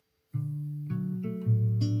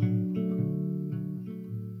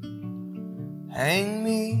Hang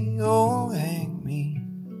me, oh hang me,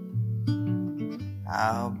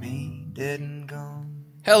 I'll be dead and gone.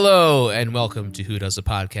 Hello, and welcome to Who Does a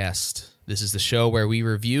Podcast. This is the show where we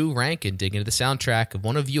review, rank, and dig into the soundtrack of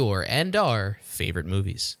one of your and our favorite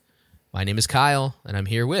movies. My name is Kyle, and I'm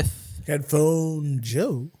here with... Headphone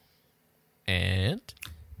Joe. And...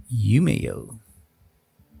 Yumeo.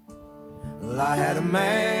 Well, I had a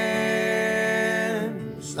man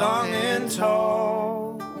strong and tall.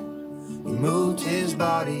 He moved his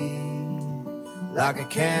body like a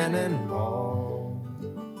cannonball.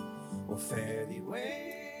 Well, fare thee well.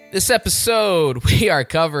 This episode, we are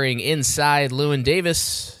covering Inside Llewyn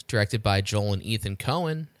Davis, directed by Joel and Ethan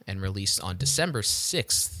Coen, and released on December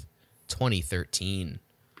 6th, 2013.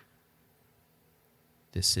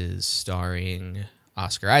 This is starring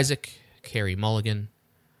Oscar Isaac, Carey Mulligan,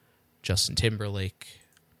 Justin Timberlake,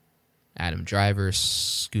 Adam Driver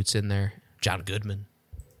scoots in there, John Goodman,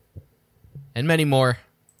 and many more.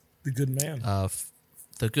 The good man.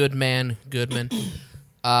 The good man, Goodman.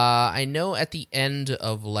 I know at the end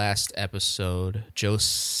of last episode, Joe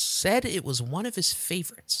said it was one of his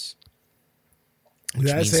favorites, which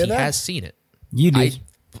Did I means say he that? has seen it. You did.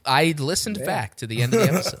 I listened back to the end of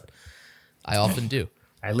the episode. I often do.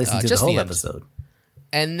 I listened to the just whole the end. episode.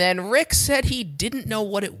 And then Rick said he didn't know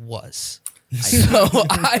what it was. So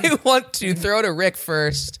I want to throw to Rick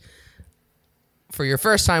first. For your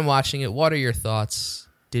first time watching it, what are your thoughts?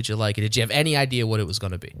 Did you like it? Did you have any idea what it was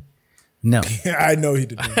going to be? No. I know he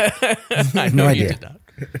did not. I know No you idea.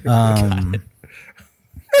 did not.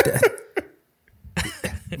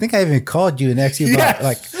 I think I even called you and asked you about,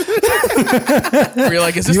 like, Were you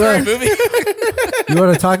like, is this the right movie? you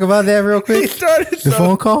want to talk about that real He quick? started The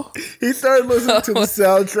phone call? He started listening to the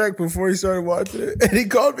soundtrack before he started watching it, and he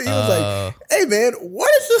called me. He was like, "Hey man, what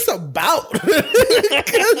is this about?"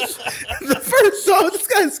 Because the first song, this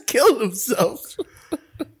guy's killed himself.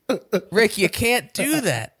 Rick, you can't do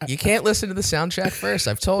that. You can't listen to the soundtrack first.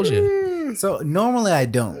 I've told you. So normally I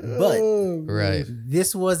don't, but Right.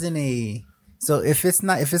 this wasn't a. So if it's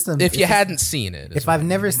not, If you hadn't seen it. if I've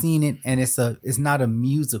never seen it and it's not a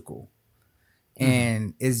musical,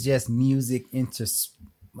 and it's just music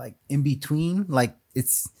like in between, like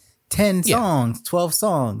it's 10 songs, 12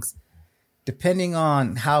 songs, depending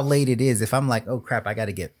on how late it is. If I'm like, oh crap, I got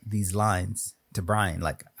to get these lines to Brian,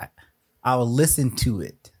 like I'll listen to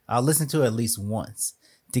it. I'll listen to it at least once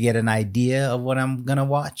to get an idea of what I'm gonna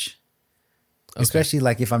watch. Okay. Especially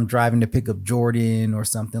like if I'm driving to pick up Jordan or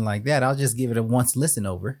something like that, I'll just give it a once listen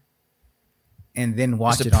over and then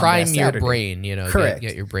watch Just it to on prime that your Saturday. brain, Correct.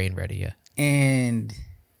 Get your brain ready, yeah. And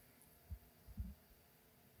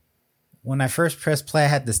when I first pressed play, I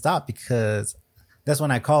had to stop because that's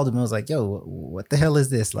when I called him and was like, yo, what the hell is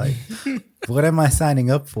this? Like, what am I signing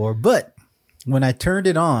up for? But when I turned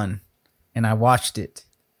it on and I watched it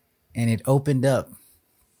and it opened up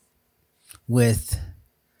with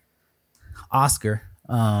Oscar,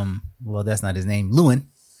 well, that's not his name, Llewyn.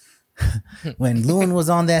 When Llewyn was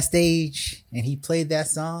on that stage and he played that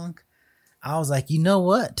song, I was like, you know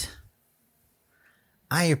what?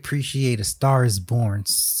 I appreciate A Star Is Born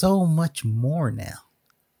so much more now.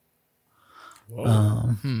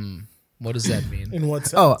 What does that mean? In what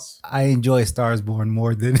sense? Oh, I enjoy A Star Is Born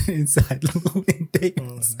more than Inside Llewyn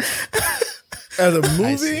Davis. As a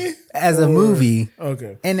movie? As a movie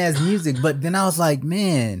Okay. and as music. But then I was like,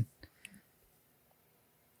 man,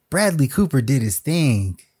 Bradley Cooper did his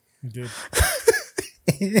thing Good.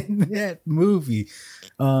 in that movie.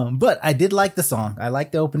 But I did like the song. I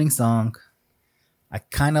like the opening song. I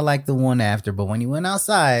kind of like the one after, but when he went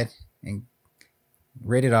outside and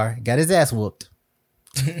rated R, got his ass whooped.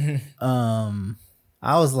 I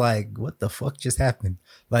was like, what the fuck just happened?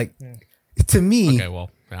 Like, to me, Okay, well,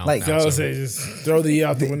 now, Like- now I it's would over. say just throw the E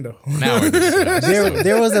out the window. Now we're just-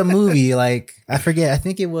 there was a movie, like, I forget, I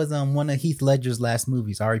think it was one of Heath Ledger's last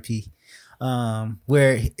movies, R.E.P.,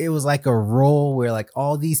 where it was like a role where like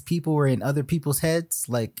all these people were in other people's heads,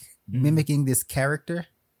 like mimicking this character.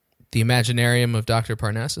 The Imaginarium of Dr.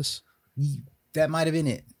 Parnassus. That might have been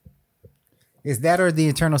it. Is that or The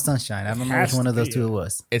Eternal Sunshine? I don't know which Has one to of those be two it. it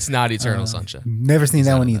was. It's not Eternal Sunshine. Never seen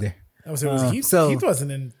that one either. I was saying, Heath, so- Heath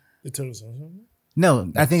wasn't in the Total Sunshine.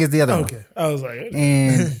 No, I think it's the other one. Okay. I was like,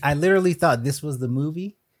 And I literally thought this was the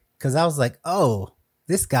movie because I was like, oh,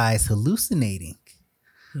 this guy's hallucinating.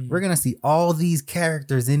 We're going to see all these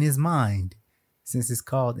characters in his mind since it's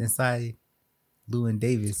called Inside Llewyn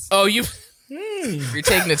Davis. Oh, you're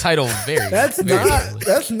taking the title very that's very not literally.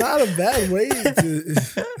 that's not a bad way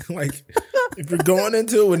to like if you're going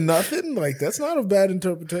into it with nothing, like that's not a bad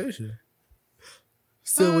interpretation.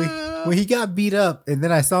 So when he got beat up and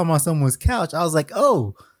then I saw him on someone's couch, I was like,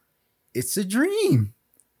 oh, it's a dream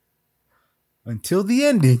until the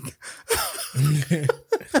ending.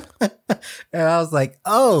 And I was like,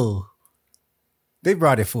 oh, they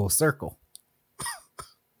brought it full circle.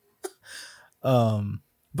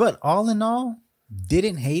 But all in all,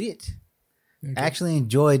 didn't hate it. Okay. Actually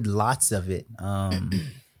enjoyed lots of it.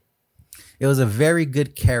 It was a very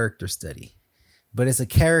good character study, but it's a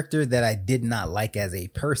character that I did not like as a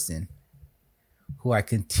person, who I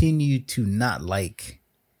continued to not like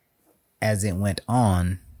as it went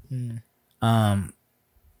on. And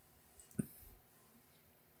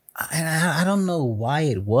I don't know why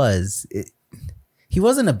it was. He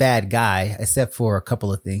wasn't a bad guy, except for a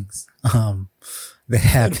couple of things. That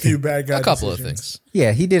happened. A few bad guy A couple decisions. of things.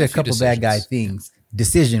 Yeah, he did a couple decisions. bad guy things,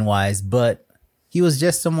 decision-wise, but he was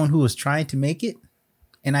just someone who was trying to make it,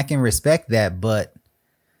 and I can respect that, but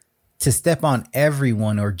to step on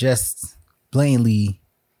everyone or just blatantly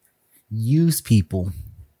use people,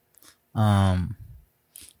 I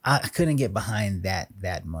couldn't get behind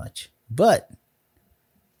that much. But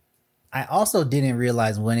I also didn't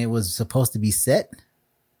realize when it was supposed to be set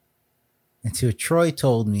until Troy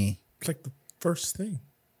told me It's like the first thing.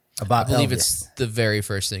 about I believe Elvis. it's the very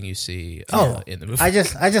first thing you see in the movie. I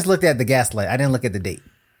just looked at the gaslight. I didn't look at the date.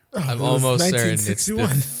 I'm it was almost certain it's the 1961.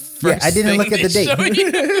 first Yeah, I didn't thing look at they the date.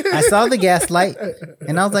 show you. I saw the gaslight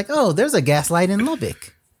and I was like, oh, there's a gaslight in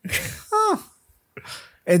Lubbock. Oh.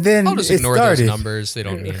 And then I'll just it ignore started. those numbers. They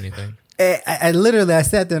don't mean anything. I literally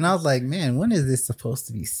sat there and I was like, man, when is this supposed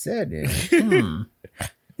to be said? And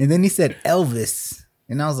then he said Elvis.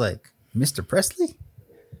 And I was like, Mr. Presley?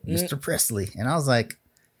 Mr. Presley. And I was like,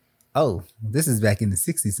 oh, this is back in the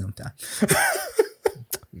 60s sometime.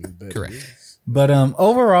 Correct. But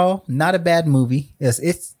overall, not a bad movie.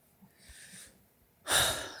 It's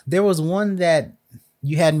there was one that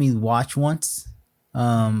you had me watch once.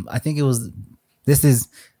 I think it was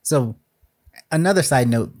another side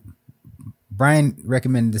note. Brian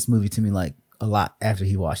recommended this movie to me like a lot after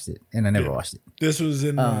he watched it, and I never watched it. This was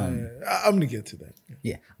in I'm gonna get to that.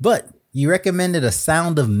 Yeah. But you recommended A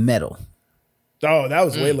Sound of Metal. Oh, that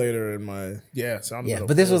was way later in my Sound of Yeah, Metal.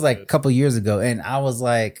 but this was like a couple years ago, and I was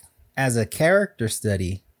like, as a character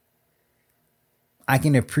study, I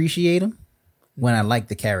can appreciate him when I like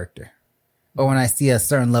the character or when I see a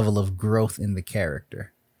certain level of growth in the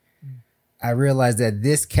character. I realized that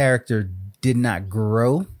this character did not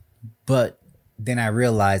grow, but then I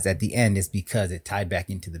realized at the end it's because it tied back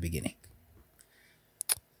into the beginning.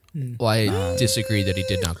 Well, I disagree that he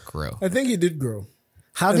did not grow. I think he did grow.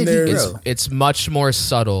 How And did he there's- grow? It's much more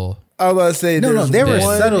subtle. I was about to say No, there were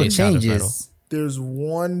one- subtle A Sound of Metal. changes. There's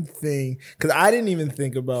one thing because I didn't even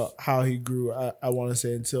think about how he grew. I want to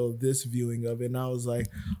say until this viewing of it, and I was like,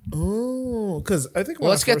 oh, because I think. Well,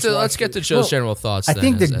 let's get to Joe's general thoughts. I then,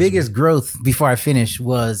 think the as biggest growth before I finish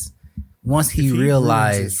was once he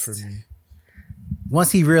realized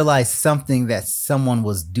something that someone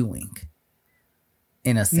was doing.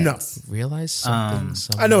 In a sense. realize something.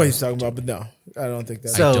 I know what he's talking about, but no, I don't think that.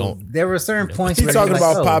 So don't there were certain points He's where talking you're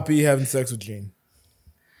like, about oh, Poppy having sex with Gene.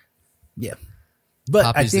 Yeah. But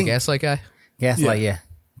Poppy's I think the gaslight guy. Gaslight, yeah.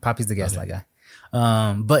 Poppy's the gaslight guy.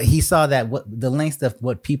 But he saw that the lengths of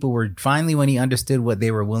what people were finally when he understood what they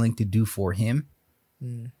were willing to do for him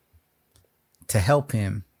to help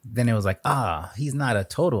him, then it was like, he's not a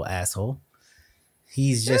total asshole.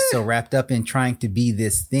 He's just so wrapped up in trying to be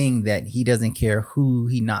this thing that he doesn't care who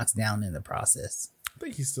he knocks down in the process. I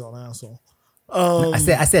think he's still an asshole. I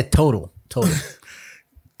said total.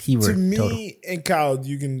 Keyword To me, total. and Kyle,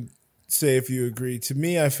 you can say if you agree. To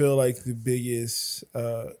me, I feel like the biggest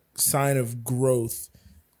sign of growth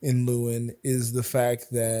in Llewyn is the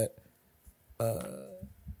fact that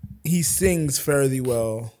he sings fairly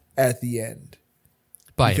well at the end.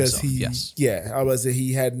 By Because himself, yes. Yeah, I was say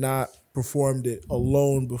he had not performed it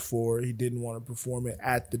alone before. He didn't want to perform it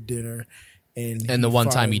at the dinner, and And the one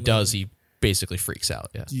time he does, he basically freaks out.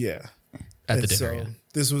 Yeah. yeah, At the And dinner. so Yeah.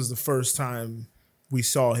 this was the first time we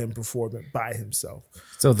saw him perform it by himself.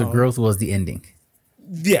 So the growth was the ending.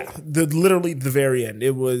 Yeah, literally the very end.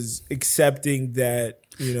 It was accepting that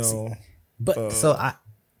But so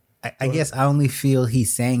I guess I only feel he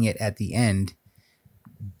sang it at the end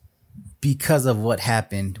because of what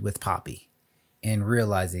happened with Poppy and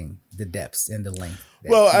realizing the depths and the length.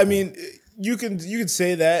 Well, I mean, you could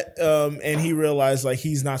say that, and he realized like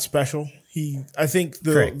he's not special. I think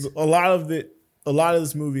Correct. a lot of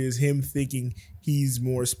this movie is him thinking he's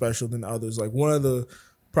more special than others. Like one of the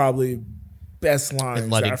probably best lines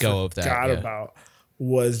And letting I go of that, forgot yeah. about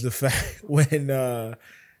was the fact when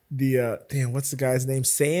what's the guy's name?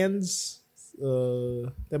 Sands.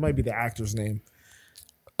 That might be the actor's name.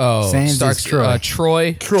 Oh, Sands is Stark's Troy.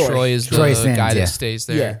 Troy. Troy. Troy is the Troy Sands, guy yeah. that stays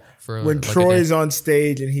there. Yeah. For When like a Troy's day. on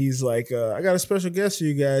stage and he's like, I got a special guest for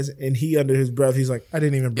you guys. And he, under his breath, he's like, I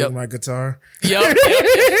didn't even bring Yep. my guitar. Yep.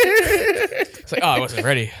 It's like, oh, I wasn't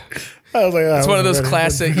ready. I was like, It's one of those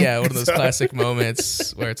classic, one of those classic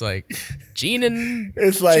moments where it's like Gene and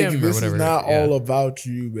It's like, Jim or this is whatever. not Yeah. all about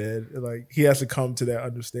you, man. Like, he has to come to that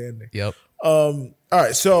understanding. Yep. All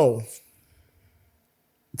right, so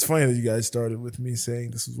it's funny that you guys started with me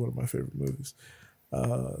saying this is one of my favorite movies.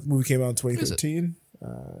 The movie came out in 2013.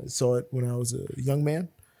 Saw it when I was a young man.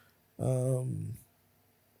 And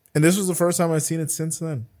this was the first time I've seen it since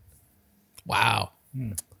then. Wow.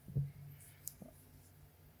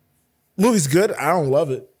 Movie's good. I don't love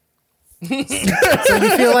it. So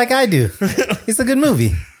you feel like I do. It's a good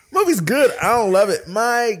movie. Movie's good. I don't love it.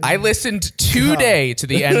 I listened today to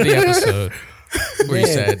the end of the episode where you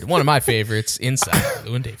said one of my favorites, Inside,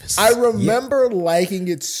 Llewyn Davis. I remember liking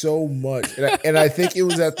it so much, and I think it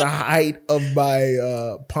was at the height of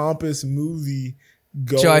my pompous movie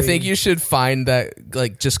going. Joe, I think you should find that,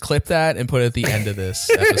 like, just clip that and put it at the end of this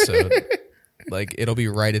episode. Like, it'll be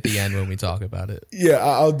right at the end when we talk about it. Yeah,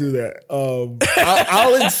 I'll do that.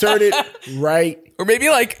 I'll insert it right, Or maybe,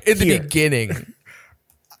 like, in the Here. beginning.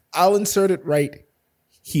 I'll insert it right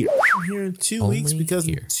here. Here in 2 weeks, Only because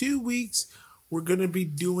here. in 2 weeks we're gonna be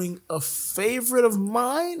doing a favorite of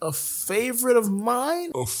mine. A favorite of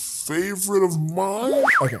mine. A favorite of mine.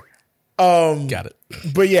 Okay. Got it.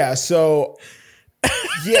 But yeah, so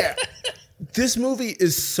yeah, this movie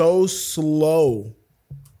is so slow.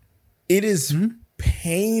 It is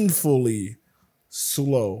painfully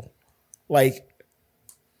slow. Like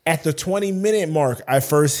at the 20-minute mark, I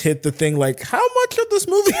first hit the thing like, how much of this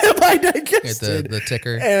movie have I digested? The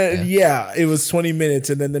ticker. And yeah, it was 20 minutes.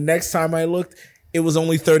 And then the next time I looked, it was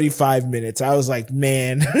only 35 minutes. I was like,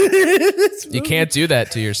 man, this You movie- can't do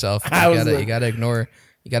that to yourself. I was You like- gotta ignore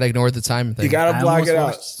the time thing. You gotta I block it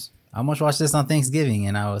out. almost watched this on Thanksgiving,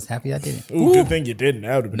 and I was happy I didn't. Ooh, good thing you didn't.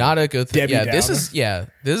 That would have been Not a good thing. Debbie Yeah, this Downer.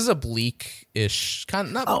 is a bleak-ish kind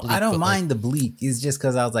of, not Oh, bleak, I don't but, mind the bleak. It's just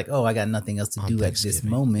because I was like, oh, I got nothing else to do at this Thanksgiving,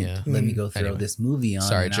 moment. yeah. Let me go throw Anyway. this movie on.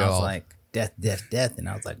 Sorry, and Joe, I was I'll- like, death, death, death. And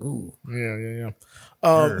I was like, ooh. Yeah.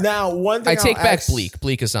 Now, one thing I take I'll back ask- bleak.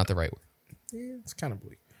 Bleak is not the right word. Yeah, it's kind of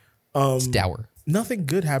bleak. It's dour. Nothing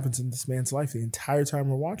good happens in this man's life the entire time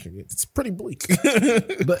we're watching it. It's pretty bleak.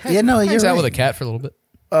 But yeah, no, you're Hangs out right. with a cat for a little bit.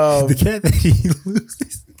 The cat that he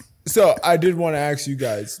loses. So I did want to ask you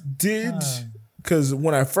guys, because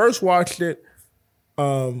when I first watched it,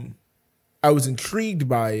 I was intrigued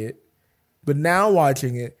by it, but now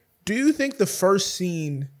watching it, do you think the first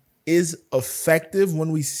scene is effective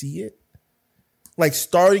when we see it? Like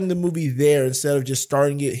starting the movie there instead of just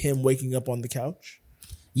starting it him waking up on the couch?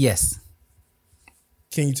 Yes.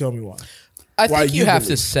 Can you tell me why? I Why think you you have to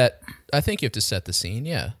believe. set. I think you have to set the scene.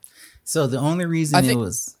 Yeah. So the only reason I think- it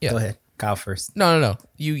was yeah. go ahead, Kyle first. No.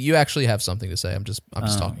 You actually have something to say. I'm just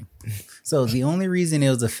talking. So the only reason it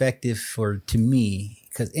was effective to me,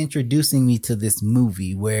 because introducing me to this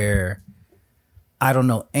movie where I don't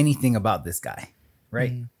know anything about this guy,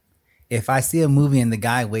 right? If I see a movie and the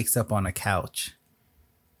guy wakes up on a couch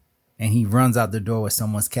and he runs out the door with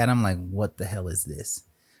someone's cat, I'm like, what the hell is this?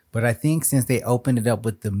 But I think since they opened it up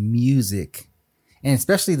with the music and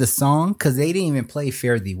especially the song, because they didn't even play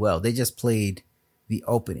Fare Thee Well. They just played the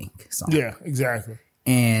opening song. Yeah, exactly.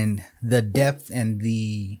 And the depth and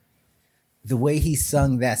the way he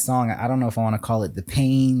sung that song, I don't know if I want to call it the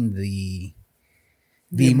pain, the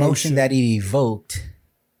emotion that it evoked,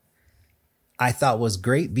 I thought was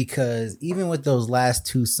great, because even with those last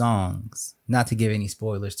two songs, not to give any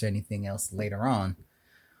spoilers to anything else later on,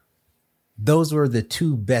 those were the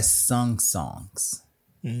two best sung songs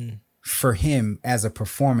for him as a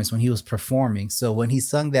performance when he was performing. So when he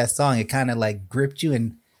sung that song, it kind of like gripped you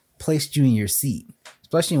and placed you in your seat,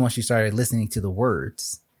 especially once you started listening to the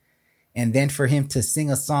words. And then for him to sing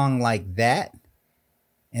a song like that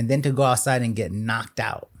and then to go outside and get knocked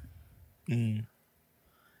out,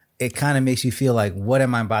 it kind of makes you feel like, what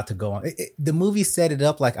am I about to go on? The movie set it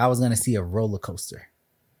up like I was going to see a roller coaster.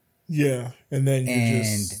 Yeah, and then you're And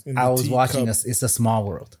just in the I was watching teacup. It's a Small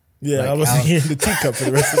World. Yeah, Like, I was hearing the teacup for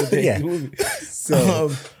the rest of the day. Yeah. Movie.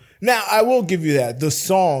 So now I will give you that. The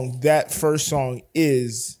song, that first song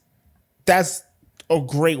that's a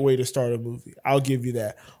great way to start a movie. I'll give you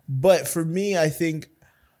that. But for me, I think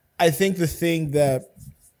the thing that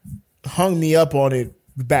hung me up on it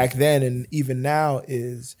back then and even now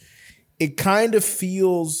is it kind of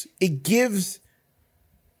feels, it gives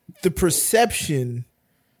the perception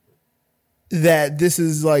that this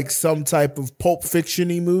is like some type of Pulp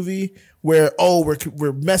Fiction-y movie where,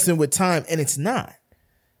 we're messing with time, and it's not.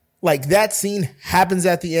 Like that scene happens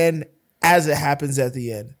at the end as it happens at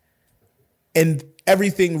the end. And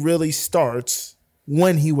everything really starts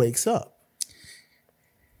when he wakes up.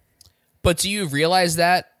 But do you realize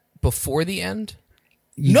that before the end?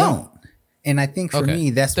 You No. don't. And I think for me,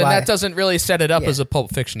 that's then why that doesn't really set it up Yeah. as a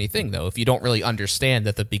Pulp Fiction-y thing, though, if you don't really understand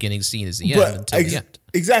that the beginning scene is the end until the end.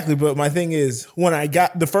 Exactly. But my thing is, when I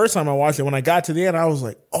got the first time I watched it, when I got to the end, I was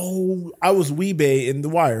like, oh, I was Weebay in The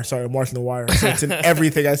Wire. Sorry, I'm watching The Wire. So it's in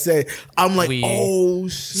everything I say. I'm like, We oh,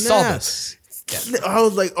 saw snap. this. I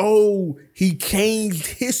was like, oh, he changed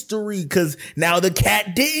history because now the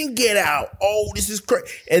cat didn't get out. Oh, this is crazy.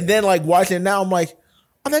 And then like watching it now, I'm like,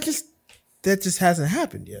 oh, that just hasn't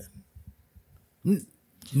happened yet.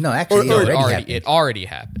 no, actually, Or- it already happened. It already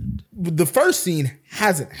happened. The first scene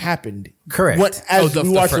hasn't happened. Correct. As the we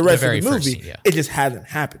watch fir- the the rest very of the first movie, scene, yeah. it just hasn't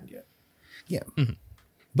happened yet. Yeah.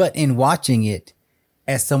 But in watching it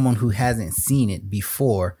as someone who hasn't seen it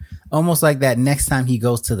before, almost like that next time he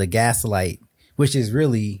goes to the gaslight, which is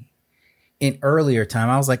really in earlier time,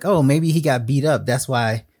 I was like, oh, maybe he got beat up. That's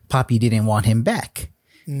why Poppy didn't want him back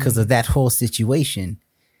because of that whole situation.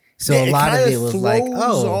 So Yeah, a it lot of kinda it was like,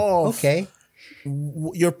 throws oh, off okay.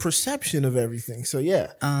 Your perception of everything. So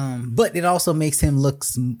yeah, But it also makes him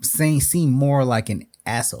seem more like an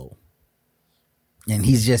asshole. And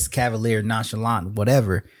he's just cavalier, nonchalant,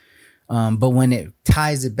 whatever. But when it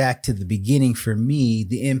ties it back to the beginning, for me,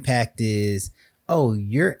 the impact is, oh,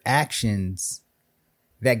 your actions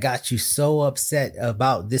that got you so upset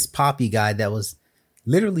about this Poppy guy that was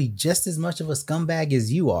literally just as much of a scumbag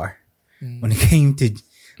as you are when it came to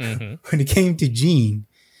when it came to Gene.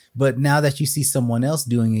 But now that you see someone else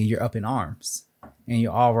doing it, you're up in arms and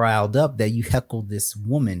you're all riled up that you heckled this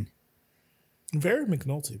woman. very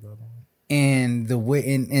McNulty, by the way. And the way,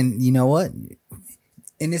 and you know what?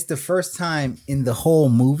 And it's the first time in the whole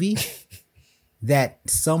movie that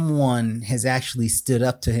someone has actually stood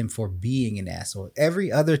up to him for being an asshole.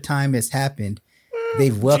 Every other time it's happened,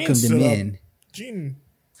 they've welcomed Gene him stood up. in. Gene,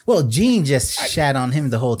 Well, Gene just shat on him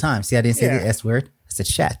the whole time. See, I didn't say the Yeah. S word. I said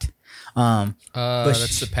shat.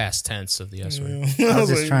 That's the past tense of the S word. I was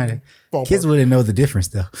just trying to. ballpark. Kids wouldn't know the difference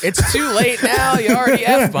though. It's too late now. You already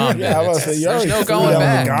F-bombed Yeah, I it. was about to say, you There's already no threw going down the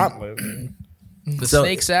back. gauntlet. The So-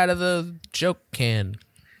 snake's out of the joke can.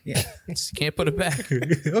 Yeah. You can't put it back.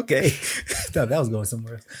 Okay. Thought that was going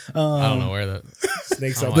somewhere else. I don't know where the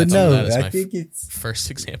Snakes I up. don't But know why no, that is I my think it's first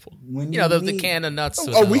example. when You know, the meet- can of nuts.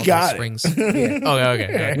 with Oh, the- we all got the it. springs.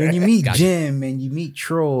 Okay. when you meet Gotcha. Jim and you meet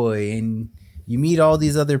Troy and you meet all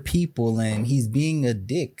these other people and he's being a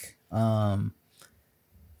dick.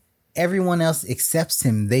 Everyone else accepts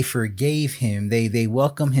him. They forgave him. They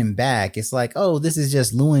welcome him back. It's like, oh, this is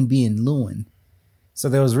just Llewyn being Llewyn. So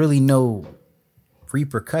there was really no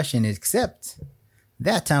repercussion except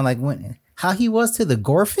that time, like when how he was to the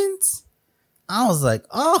Gorfins. I was like,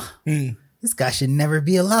 oh, this guy should never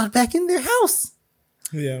be allowed back in their house.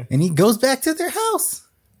 Yeah. And he goes back to their house.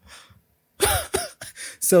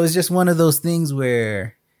 So it's just one of those things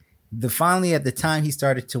where finally at the time he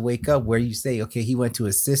started to wake up, where you say, okay, he went to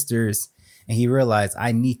his sister's and he realized,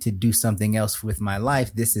 I need to do something else with my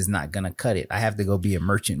life. This is not going to cut it. I have to go be a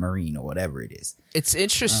merchant marine or whatever it is. It's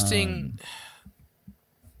interesting.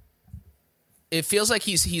 It feels like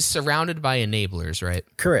he's surrounded by enablers, right?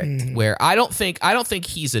 Correct. Where I don't think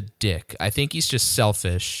he's a dick. I think he's just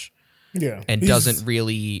selfish Yeah. and He's- doesn't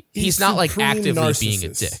really. He's not like supreme actively being a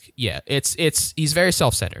narcissist. dick. Yeah, it's he's very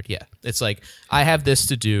self-centered. Yeah, it's like I have this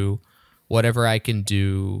to do, whatever I can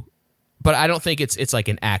do, but I don't think it's like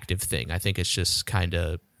an active thing. I think it's just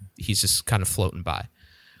he's just kind of floating by.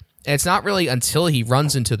 And it's not really until he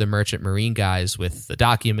runs into the merchant marine guys with the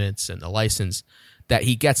documents and the license that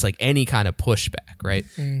he gets like any kind of pushback, right?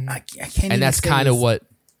 I can't. And that's kind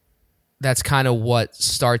of what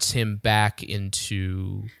starts him back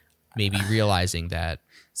into maybe realizing that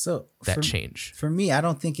change. For me, I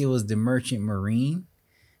don't think it was the merchant marine.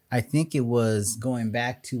 I think it was going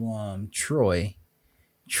back to Troy.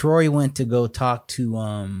 Troy went to go talk to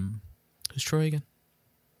Who's Troy again?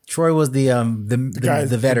 Troy was the guy-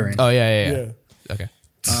 veteran. Oh yeah. Yeah. Okay.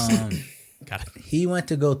 Got it. He went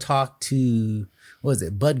to go talk to, what was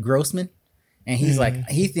it, Bud Grossman? And he's like,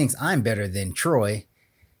 he thinks I'm better than Troy.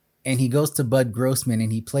 And he goes to Bud Grossman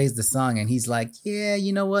and he plays the song and he's like, yeah,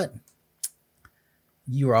 you know what?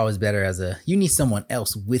 You were always better you need someone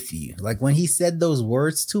else with you. Like when he said those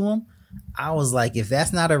words to him, I was like, if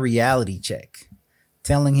that's not a reality check,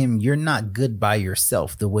 telling him you're not good by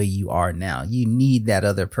yourself the way you are now, you need that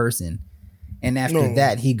other person. And after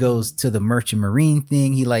that, he goes to the merchant marine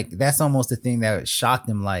thing. He that's almost the thing that shocked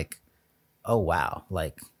him. Like, oh, wow.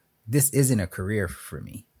 Like this isn't a career for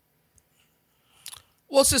me.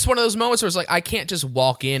 Well, it's just one of those moments where it's like I can't just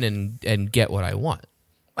walk in and get what I want.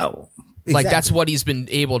 Oh, exactly. Like that's what he's been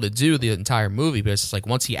able to do the entire movie. But it's just like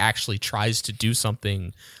once he actually tries to do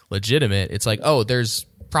something legitimate, it's like, oh, there's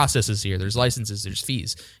processes here, there's licenses, there's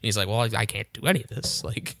fees. And he's like, well, I can't do any of this.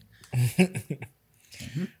 Like,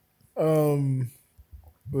 what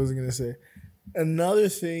was I gonna say? Another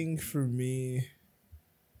thing for me,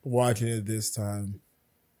 watching it this time,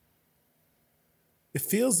 it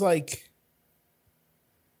feels like,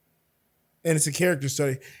 and it's a character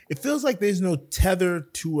study, it feels like there's no tether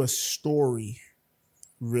to a story,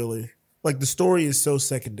 really. Like the story is so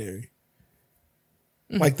secondary.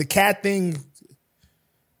 Like the cat thing,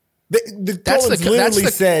 the Coens literally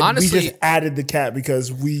said, honestly, we just added the cat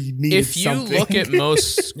because we needed something. If you look at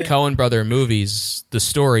most Coen brother movies, the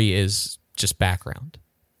story is just background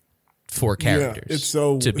for characters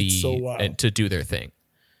and to do their thing.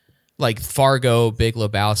 Like Fargo, Big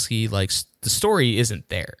Lebowski, like the story isn't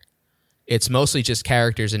there. It's mostly just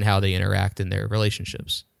characters and how they interact in their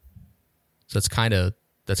relationships. So that's kind of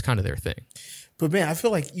their thing. But man, I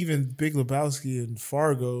feel like even Big Lebowski and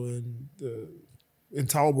Fargo and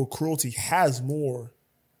Intolerable Cruelty has more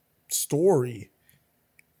story.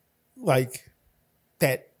 Like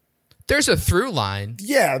that. There's a through line.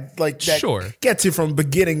 Yeah, like that sure. Gets you from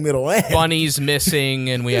beginning, middle, end. Bunny's missing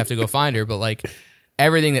and we have to go find her, but like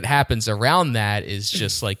everything that happens around that is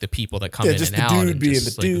just like the people that come in and out and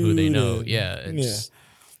just like who they know. Yeah, it's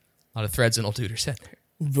a lot of threads an old dude are set there.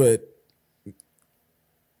 But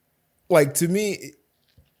like to me,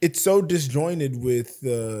 it's so disjointed with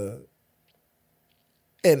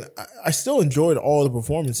and I still enjoyed all the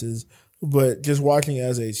performances, but just watching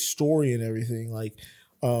as a story and everything, like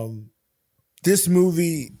this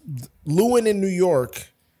movie, Llewyn in New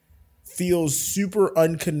York feels super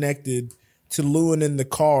unconnected to Llewyn in the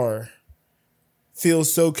car,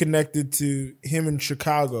 feels so connected to him in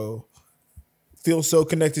Chicago, feels so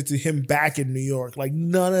connected to him back in New York. Like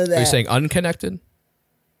none of that. Are you saying unconnected?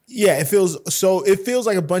 Yeah, it feels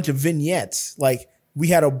like a bunch of vignettes. Like we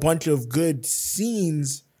had a bunch of good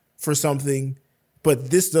scenes for something,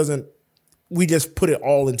 but this doesn't, we just put it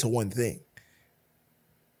all into one thing.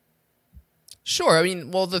 Sure. I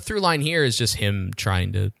mean, well, the through line here is just him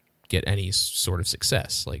trying to get any sort of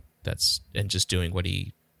success. Like and just doing what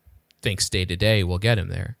he thinks day to day will get him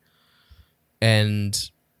there.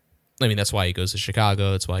 And I mean, that's why he goes to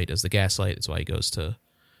Chicago. It's why he does the gaslight. It's why he goes to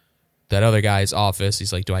that other guy's office.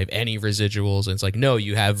 He's like, do I have any residuals? And it's like, no,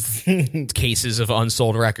 you have cases of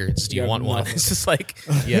unsold records. Do you want one? It's just like,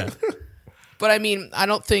 yeah. But I mean,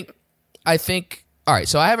 I think, all right,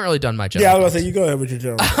 so I haven't really done my job. Yeah, I was going to say, you go ahead with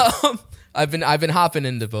your job. I've been hopping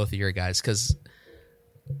into both of your guys because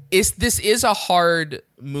this is a hard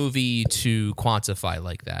movie to quantify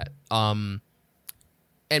like that. And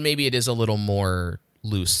maybe it is a little more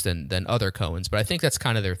loose than other Coens, but I think that's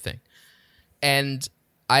kind of their thing. And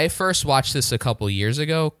I first watched this a couple years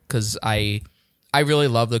ago because I really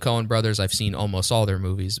love the Coen brothers. I've seen almost all their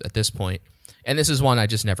movies at this point, and this is one I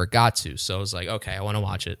just never got to. So I was like, okay, I want to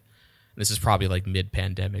watch it. This is probably like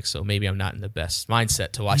mid-pandemic, so maybe I'm not in the best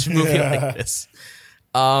mindset to watch a movie like this.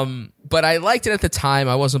 But I liked it at the time.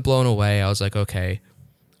 I wasn't blown away. I was like, okay.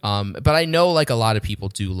 But I know like a lot of people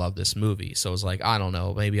do love this movie, so I was like, I don't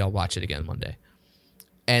know, maybe I'll watch it again one day.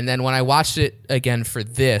 And then when I watched it again for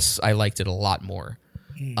this, I liked it a lot more.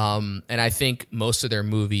 And I think most of their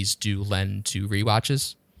movies do lend to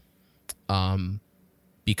rewatches,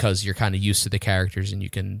 because you're kind of used to the characters and you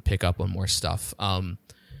can pick up on more stuff.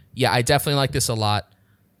 Yeah, I definitely like this a lot.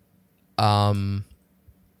 I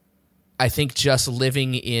think just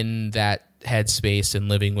living in that headspace and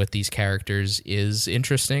living with these characters is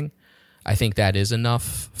interesting. I think that is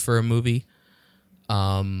enough for a movie.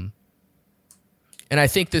 And I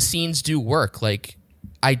think the scenes do work. Like,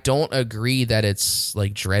 I don't agree that it's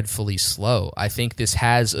like dreadfully slow. I think this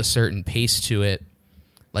has a certain pace to it.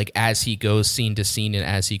 Like as he goes scene to scene and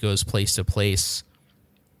as he goes place to place,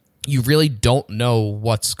 you really don't know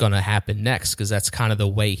what's going to happen next because that's kind of the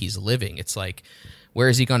way he's living. It's like, where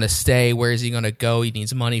is he going to stay? Where is he going to go? He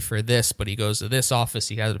needs money for this, but he goes to this office.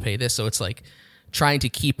 He has to pay this. So it's like trying to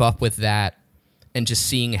keep up with that and just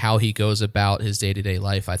seeing how he goes about his day-to-day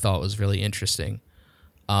life, I thought was really interesting.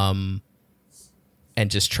 And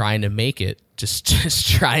just trying to make it, just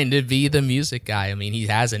trying to be the music guy. I mean, he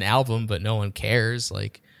has an album, but no one cares.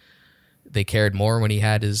 Like, they cared more when he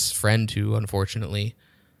had his friend who unfortunately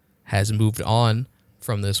has moved on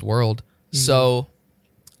from this world. Mm-hmm. So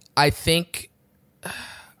I think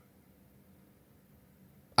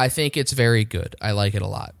it's very good. I like it a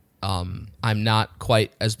lot. I'm not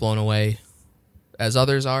quite as blown away as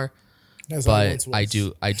others are. As but once was.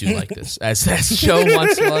 I do like this as that show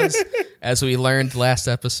once was, as we learned last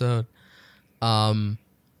episode. But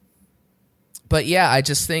yeah, I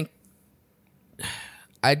just think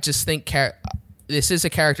this is a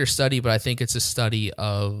character study, but I think it's a study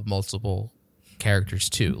of multiple characters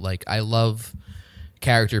too. Like, I love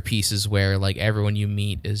character pieces where like everyone you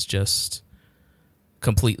meet is just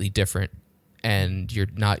completely different, and you're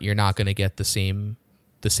not going to get the same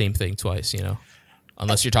thing twice, you know.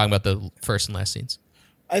 Unless you're talking about the first and last scenes.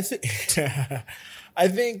 I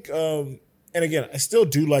think, and again, I still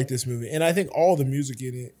do like this movie, and I think all the music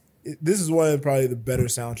in it. This is one of probably the better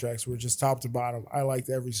soundtracks. Where just top to bottom, I liked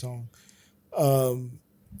every song.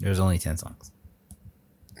 There's only 10 songs.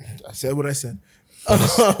 I said what I said.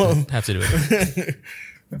 Have to do it.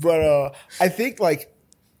 But I think, like,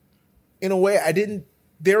 in a way,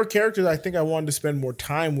 there were characters I think I wanted to spend more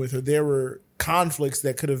time with, or there were conflicts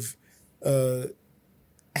that could have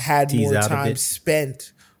had Tease more out a time bit.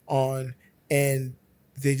 spent on, and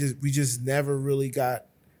we just never really got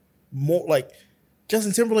more. Like,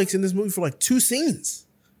 Justin Timberlake's in this movie for like 2 scenes.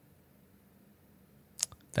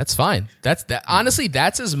 That's fine. Honestly,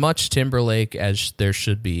 that's as much Timberlake as there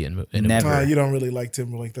should be in a Never. movie. You don't really like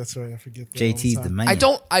Timberlake. That's right. I forget that. JT's all the time. man. I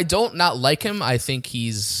don't not like him. I think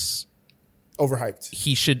he's Overhyped.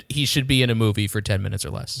 he should be in a movie for 10 minutes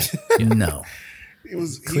or less. No. he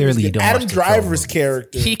Clearly you was don't Adam watch the Troll Driver's movies.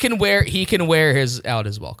 character. He can wear his out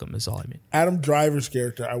as welcome is all I mean. Adam Driver's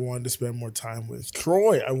character, I wanted to spend more time with.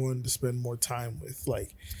 Troy, I wanted to spend more time with.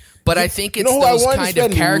 Like, But I think you it's know who I those wanted to kind of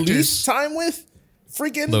spend characters. least time with?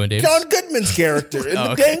 Freaking Llewyn Davis? John Goodman's character in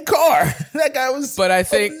the okay. dang car. That guy was But I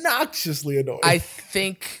think- obnoxiously annoying. I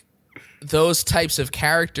think those types of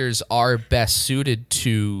characters are best suited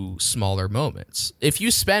to smaller moments. If you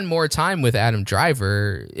spend more time with Adam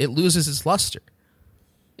Driver, it loses its luster.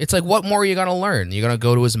 It's like, what more are you going to learn? You're going to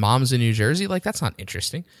go to his mom's in New Jersey? Like, that's not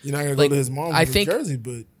interesting. You're not going to like, go to his mom's I in think- New Jersey,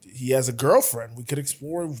 but he has a girlfriend. We could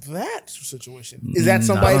explore that situation. Is that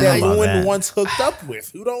somebody I that don't know about Llewyn that. once hooked up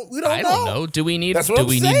with? We don't know. I don't know. Do we need That's what I'm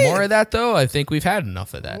need saying. more of that though? I think we've had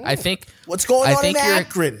enough of that. I think What's going I on in think you're-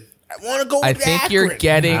 Akron? I want to go I to think Akron. you're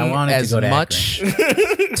getting I wanted to as go to much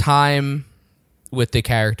time with the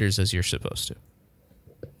characters as you're supposed to.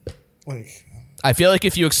 Like, I feel like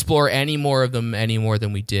if you explore any more of them any more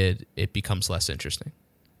than we did, it becomes less interesting.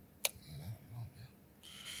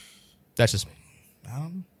 That's just me. I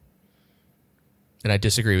don't know. And I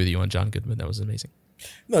disagree with you on John Goodman. That was amazing.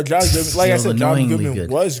 No, John Goodman. Like I Still said, John annoyingly Goodman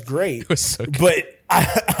good. was great. was so good. But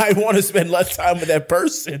I want to spend less time with that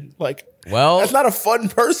person. Like, Well, that's not a fun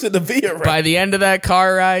person to be around. by the end of that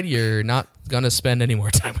car ride, you're not going to spend any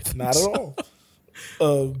more time with him. Not at all.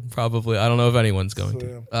 Probably. I don't know if anyone's going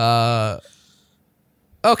to.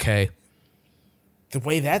 Okay. The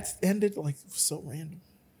way that ended, like, was so random.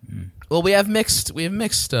 Well, we have mixed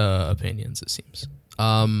opinions, it seems.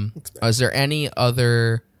 Is there any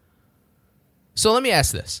other? So let me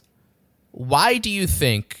ask this: why do you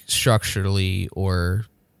think structurally or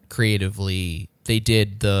creatively they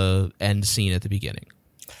did the end scene at the beginning?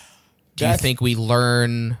 Do you think we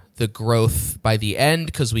learn the growth by the end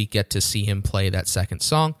because we get to see him play that second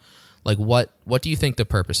song? Like, what do you think the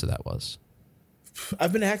purpose of that was?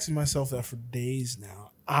 I've been asking myself that for days now.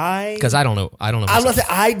 Because I don't know. I don't know. myself.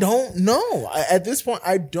 I don't know. At this point,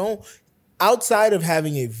 I don't. Outside of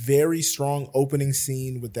having a very strong opening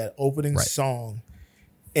scene with that opening Right. song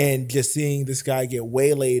and just seeing this guy get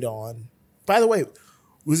waylaid on. By the way,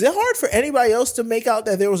 was it hard for anybody else to make out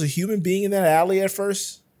that there was a human being in that alley at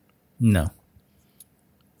first? No.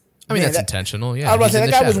 I mean, Man, that's intentional. Yeah, I was about to he's say,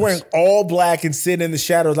 in that the guy was shadows. wearing all black and sitting in the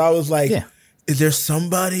shadows. I was like, Yeah. is there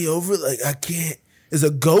somebody over? Like, I can't. Is a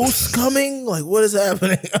ghost coming? Like, what is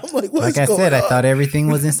happening? I'm like, what is Like I going said, on? I thought everything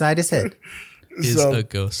was inside his head. Is So- a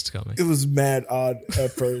ghost coming? It was mad odd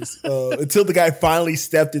at first. Until the guy finally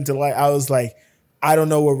stepped into light, I was like, I don't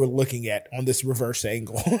know what we're looking at on this reverse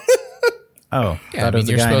angle. Yeah, Oh, I thought it mean, was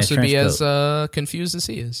a you're guy in a supposed to be trench as coat. confused as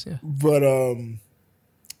he is. Yeah. But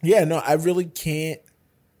yeah, no, I really can't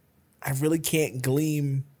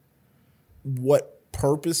glean what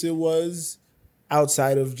purpose it was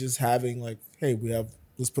outside of just having like, hey,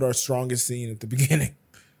 let's put our strongest scene at the beginning.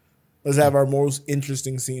 Let's have our most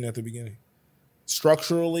interesting scene at the beginning.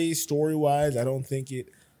 Structurally, story-wise, I don't think it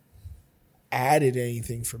added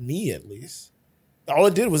anything for me, at least. All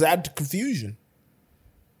it did was add to confusion.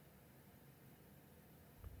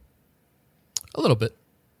 A little bit.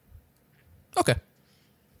 Okay.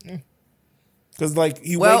 Because like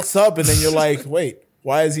he Well- wakes up and then you're like, wait,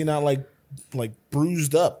 why is he not like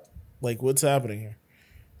bruised up? Like, what's happening here?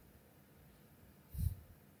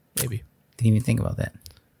 Maybe. Didn't even think about that.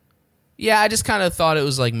 Yeah, I just kind of thought it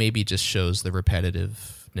was like maybe just shows the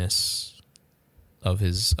repetitiveness of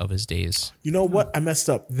his days. You know what? I messed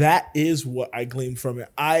up. That is what I gleaned from it.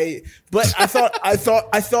 I thought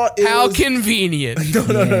it How was, convenient.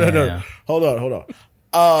 No. Hold on.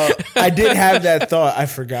 I did have that thought. I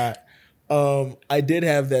forgot. I did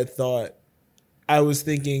have that thought. I was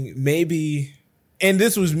thinking maybe, and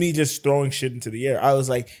this was me just throwing shit into the air. I was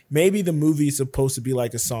like, maybe the movie is supposed to be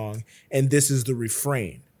like a song, and this is the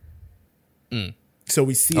refrain. So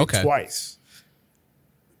we see it twice.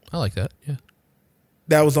 I like that. Yeah.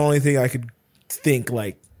 That was the only thing I could think,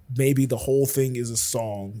 like, maybe the whole thing is a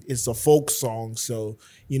song. It's a folk song. So,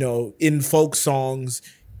 in folk songs,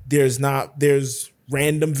 there's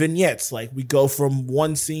random vignettes. Like, we go from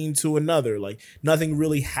one scene to another. Like, nothing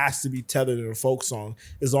really has to be tethered in a folk song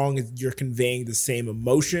as long as you're conveying the same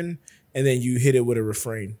emotion and then you hit it with a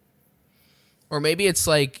refrain. Or maybe it's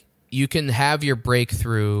like you can have your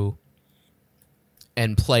breakthrough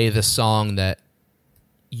and play the song that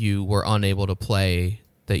you were unable to play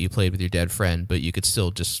that you played with your dead friend, but you could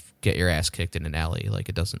still just get your ass kicked in an alley. Like,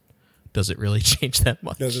 does it really change that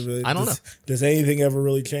much? I don't know. Does anything ever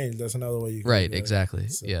really change? That's another way you can Right, exactly.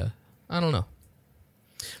 So. Yeah. I don't know.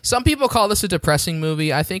 Some people call this a depressing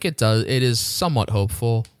movie. I think it does. It is somewhat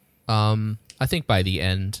hopeful. I think by the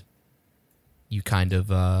end, you kind of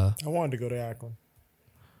I wanted to go to Akron.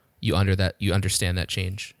 You understand that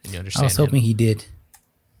change, and you understand. I was hoping he did.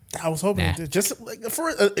 I was hoping it did. Just like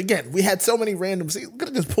again, we had so many random scenes. We could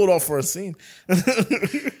have just pulled off for a scene.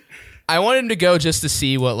 I wanted him to go just to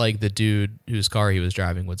see what like the dude whose car he was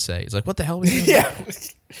driving would say. He's like, "What the hell?" Yeah.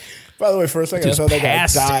 By the way, for a second, I thought that guy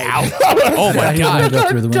died. Oh my god! Go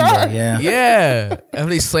through the window. Yeah. Yeah.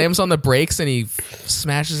 And he slams on the brakes and he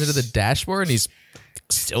smashes into the dashboard and he's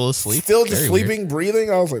still asleep. Still just sleeping,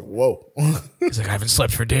 breathing. I was like, whoa. He's like, I haven't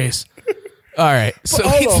slept for days. All right. So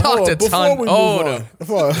he talked a ton.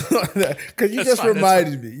 Because you just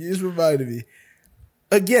reminded me. You just reminded me.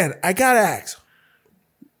 Again, I got to ask,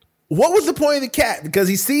 what was the point of the cat? Because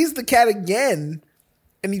he sees the cat again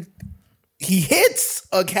and he hits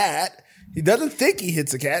a cat. He doesn't think he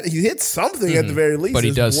hits a cat. He hits something at the very least. But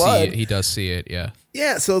he does see it. He does see it, yeah.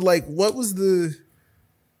 Yeah, so like what was the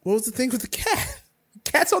thing with the cat? The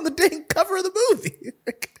cat's on the dang cover of the movie.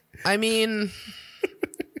 I mean,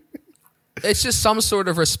 it's just some sort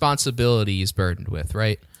of responsibility he's burdened with,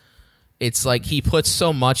 right? It's like he puts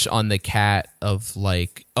so much on the cat of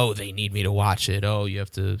like, oh, they need me to watch it. Oh, you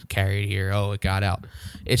have to carry it here. Oh, it got out.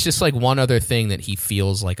 It's just like one other thing that he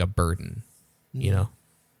feels like a burden, you know?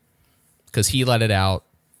 Because he let it out.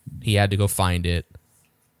 He had to go find it.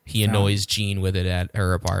 He annoys Jean with it at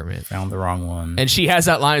her apartment. Found the wrong one. And she has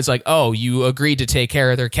that line. It's like, oh, you agreed to take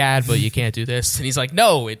care of their cat, but you can't do this. And he's like,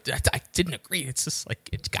 no, I didn't agree. It's just like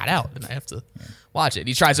it got out and I have to watch it.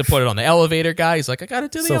 He tries to put it on the elevator guy. He's like, I got to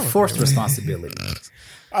do the elevator. So forced responsibility.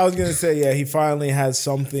 I was going to say, yeah, he finally has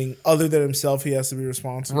something other than himself he has to be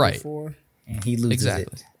responsible for. And he loses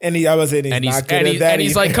it. And I was saying he's not good at that. And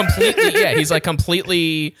he's like completely, he's like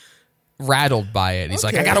completely rattled by it. He's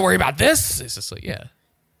like, I got to worry about this. It's just like,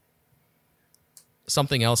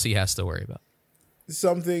 something else he has to worry about.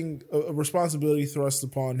 Something, a responsibility thrust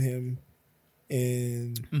upon him.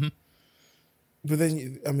 And, but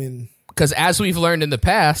then, I mean. Because as we've learned in the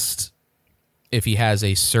past, if he has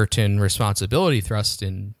a certain responsibility thrust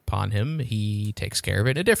upon him, he takes care of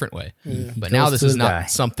it in a different way. Yeah. But now this is not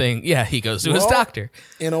something, he goes to his doctor.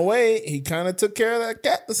 In a way, he kind of took care of that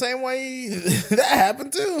cat the same way that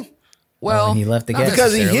happened too. Well, he left the cat.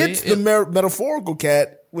 Because he hits the metaphorical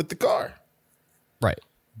cat with the car. Right.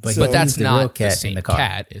 But that's not the same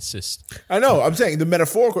cat. It's just... I know. I'm saying the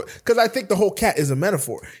metaphorical... Because I think the whole cat is a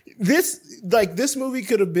metaphor. This movie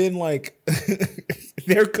could have been like...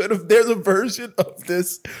 There's a version of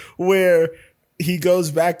this where he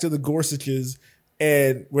goes back to the Gorsuches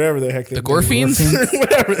and wherever the heck the Gorfians?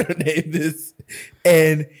 Whatever their name is.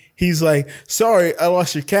 And he's like, sorry, I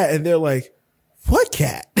lost your cat. And they're like, what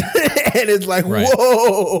cat? And it's like,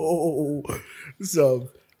 whoa.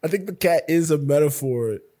 So... I think the cat is a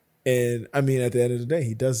metaphor, and I mean, at the end of the day,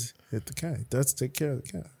 he does hit the cat. He does take care of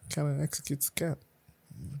the cat. Kind of executes the cat.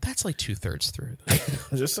 That's like 2/3 through.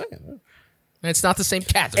 I'm just saying. And it's not the same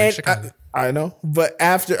cat. They're in Chicago. I know, but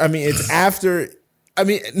it's after. I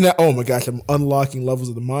mean, now, oh my gosh, I'm unlocking levels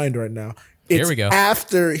of the mind right now. Here we go.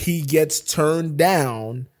 After he gets turned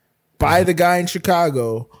down by the guy in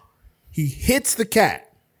Chicago, he hits the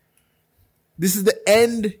cat. This is the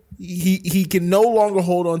end. He can no longer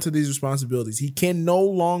hold on to these responsibilities. He can no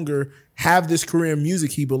longer have this career in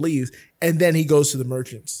music he believes, and then he goes to the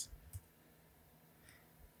merchants.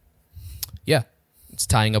 Yeah, it's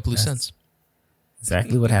tying up loose ends.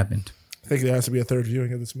 Exactly what happened. I think there has to be a third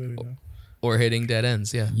viewing of this movie now. Or hitting dead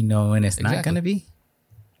ends. Yeah, You know when it's not Exactly. going to be?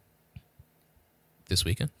 this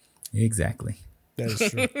weekend. Exactly. That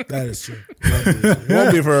is true. That is true. It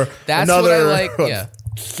won't be for That's another what I like. Yeah,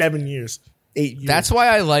 7 years, 8 years. that's why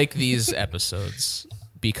I like these episodes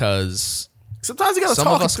because Sometimes you gotta some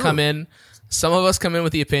talk of us it through. come in. Some of us come in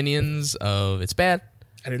with the opinions of it's bad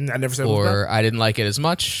I never said it was or bad. I didn't like it as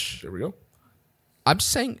much. There we go. I'm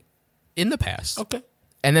just saying in the past. Okay.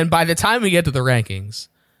 And then by the time we get to the rankings,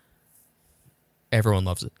 everyone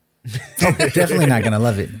loves it. Definitely not going to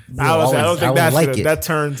love it. I don't think it. that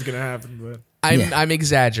turn's gonna happen. But I'm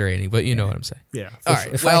exaggerating, but you know what I'm saying. yeah. All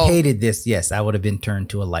right. If well, I hated this, yes, I would have been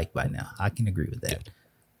turned to a like by now. I can agree with that.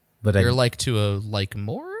 But you're like to a like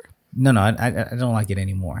more? no, I don't like it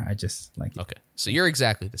anymore. I just like it. Okay. So you're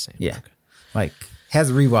exactly the same. Yeah. Okay. Like,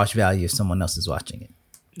 has rewatch value if someone else is watching it.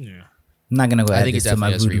 Yeah. I'm not going to go I add think it this to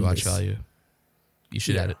my definitely has voodoo rewatch list. value. You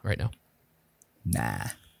should add it right now. Nah,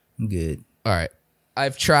 I'm good. All right.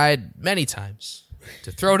 I've tried many times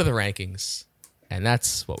to throw to the rankings, and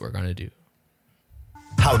that's what we're going to do.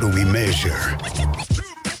 How do we measure?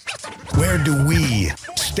 Where do we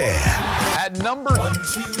stand? At number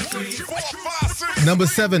Number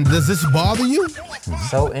 7, does this bother you?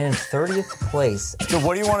 So in 30th place, So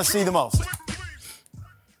what do you want to see the most?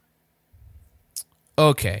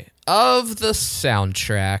 Okay. Of the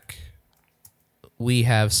soundtrack, we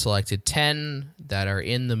have selected 10 that are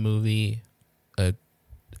in the movie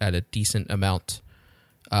at a decent amount.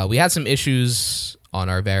 We had some issues on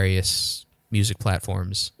our various music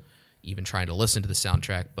platforms, even trying to listen to the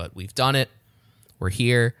soundtrack, but we've done it. We're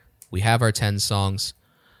here. We have our 10 songs.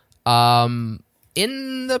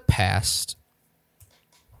 In the past,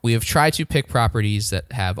 we have tried to pick properties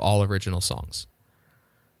that have all original songs.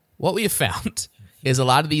 What we have found is a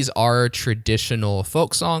lot of these are traditional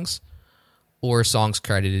folk songs or songs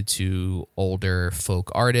credited to older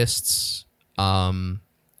folk artists.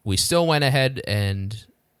 We still went ahead and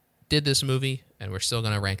did this movie, and we're still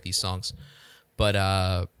going to rank these songs.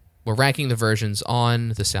 But we're ranking the versions on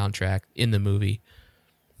the soundtrack in the movie.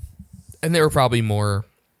 And they were probably more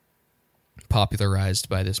popularized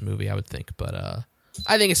by this movie, I would think. But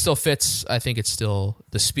I think it still fits. I think it's still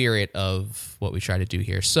the spirit of what we try to do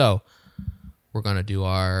here. So we're going to do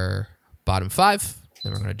our bottom 5,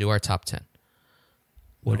 then we're going to do our top 10.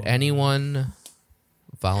 Would anyone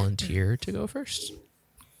volunteer to go first? I'll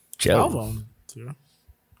Joe. volunteer.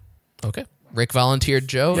 Okay. Rick volunteered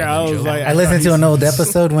Joe. Yeah, and I then was Joe- like, I listened to an old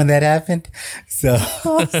episode when that happened. So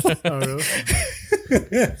Oh, really?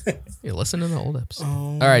 Yeah, listen to the old episode.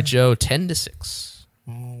 All right, Joe, 10-6.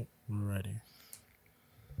 Ready.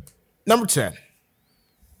 Number 10.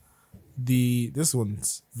 This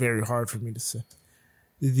one's very hard for me to say.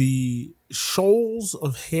 The Shoals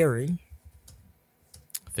of Herring.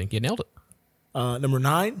 I think you nailed it. Number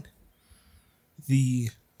 9. The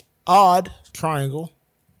Odd Triangle.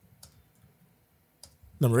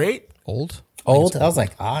 Number 8. Old? old. I was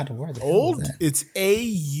like, odd. Where the hell Old. was that? It's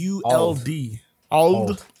AULD.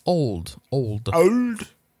 Old. Old. Old.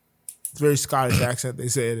 It's very Scottish accent. They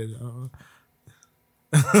say it in,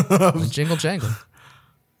 Jingle jangle.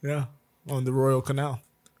 yeah, on the Royal Canal.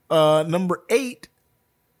 Number 8,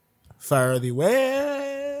 Fare Thee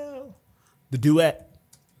Well, the duet.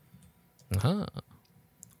 Uh-huh.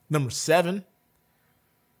 Number 7,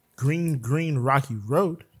 Green Green Rocky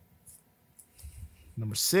Road.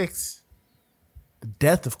 Number 6, The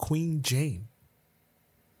Death of Queen Jane.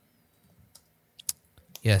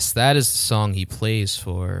 Yes, that is the song he plays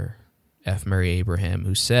for F. Murray Abraham,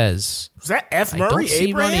 who says, Was that F. I Murray don't see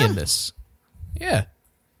Abraham? money in this. Yeah.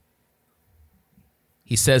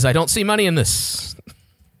 He says, I don't see money in this.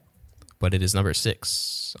 But it is number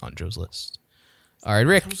 6 on Joe's list. All right,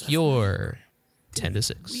 Rick, you're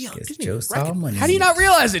 10-6. Guess Joe saw money. How do you not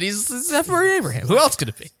realize it? He's F. Murray Abraham. Who else could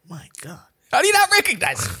it be? My God. How do you not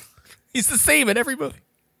recognize him? He's the same in every movie.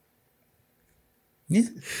 Yeah.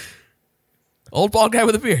 Old bald guy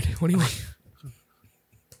with a beard. What do you mean?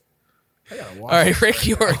 All right, Rick,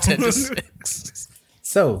 you're 10-6.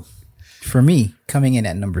 So, for me, coming in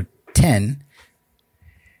at number 10,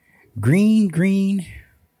 Green Green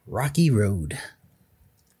Rocky Road.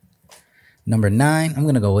 Number 9, I'm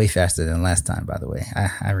going to go way faster than last time, by the way.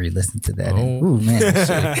 I re-listened to that. And, ooh, man.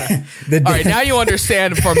 All right, now you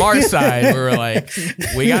understand from our side. We're like,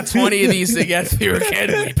 we got 20 of these to get through.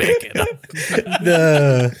 Can we pick it up?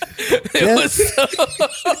 It was so...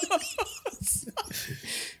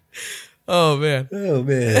 Oh, man. Oh,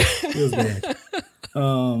 man. It was bad.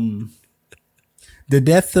 The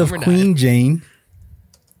Death of Number Queen 9. Jane.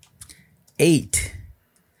 8,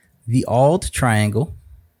 The Old Triangle.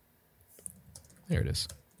 There it is.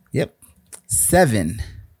 Yep. 7,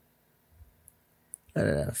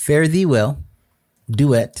 Fare Thee Well,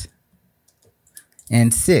 duet.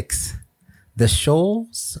 And 6, The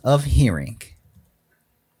Shoals of Hearing.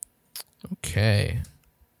 Okay.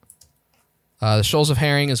 The Shoals of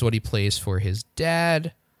Herring is what he plays for his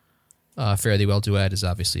dad. Fare Thee Well duet is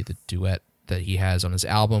obviously the duet that he has on his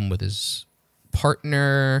album with his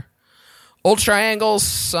partner. Old Triangles,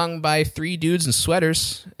 sung by 3 dudes in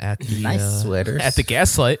sweaters at the Nice sweaters. at the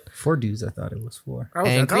Gaslight. 4 dudes, I thought it was 4.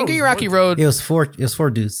 And Green Green Rocky Road. It was 4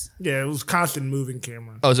 dudes. Yeah, it was constant moving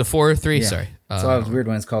camera. Oh, is it 4 or 3? Yeah. Sorry. So I was weird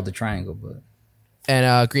when it's called the triangle, but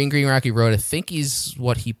And Green Green Rocky Road, I think he's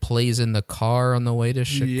what he plays in the car on the way to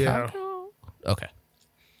Chicago. Yeah. Okay.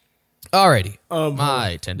 Alrighty.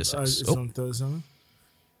 My 10 to 6. Oh.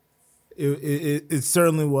 It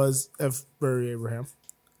certainly was F. Murray Abraham.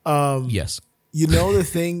 Yes. You know the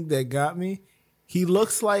thing that got me? He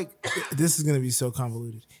looks like this is gonna be so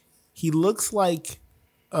convoluted. He looks like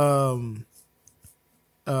Henry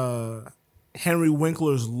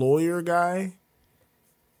Winkler's lawyer guy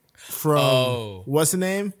from what's the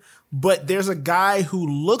name? But there's a guy who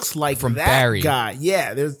looks like From that Barry. guy.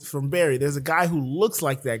 Yeah, there's from Barry. There's a guy who looks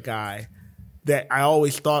like that guy that I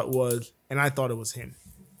always thought was, and I thought it was him.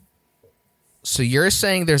 So you're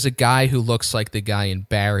saying there's a guy who looks like the guy in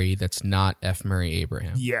Barry that's not F. Murray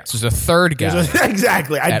Abraham? Yes. So there's a third guy.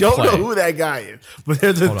 Exactly. I at don't play. know who that guy is, but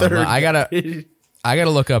there's a Hold on, third. I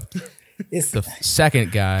gotta look up it's the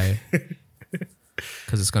second guy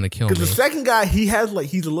because it's gonna kill me. Because the second guy, he's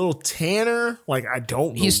a little tanner. Like I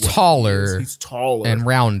don't know. He's what he taller. is. He's taller and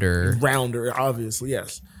rounder. obviously,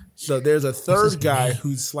 yes. So there's a third guy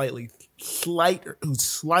who's slighter, who's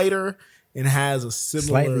slighter and has a similar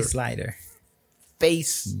slightly slider.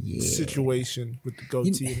 face situation with the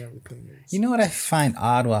goatee and everything. You know what I find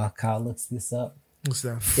odd while Kyle looks this up? What's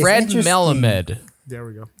that? Fred interesting. Melamed. There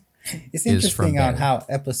we go. It's Is from interesting on Barry. how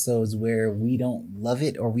episodes where we don't love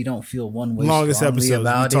it or we don't feel one way Longest strongly episodes, we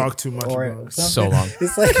about talk it, too much or about it. something. So long.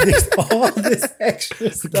 It's like there's all this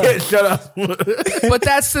extra stuff. Shut up. But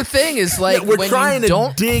that's the thing is like Yeah, we're when trying you to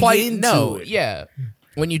don't dig quite into know. it. Yeah.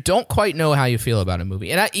 When you don't quite know how you feel about a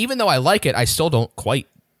movie. And even though I like it, I still don't quite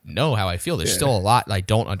know how I feel. There's still a lot I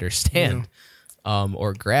don't understand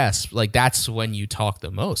or grasp. Like that's when you talk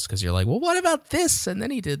the most because you're like, well, what about this? And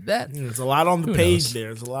then he did that. There's a lot on the Who page knows?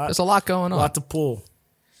 there. There's a lot going a on. lot to pull.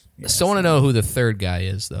 I still want to know who the third guy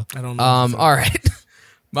is, though. I don't know. All right.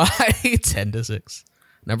 My 10 to 6.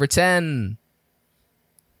 Number 10.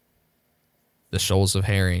 The Shoals of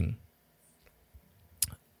Herring.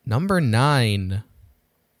 Number 9.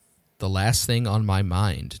 The Last Thing on My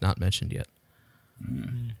Mind. Not mentioned yet.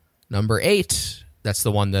 Number 8. That's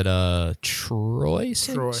the one that Troy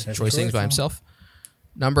sings. Troy. Troy sings by himself.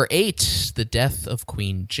 Number 8. The Death of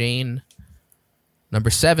Queen Jane. Number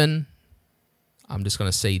 7. I'm just going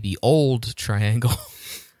to say The Old Triangle.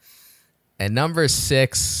 And number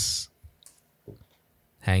 6,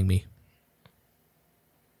 Hang Me.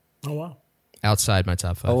 Oh wow. Outside my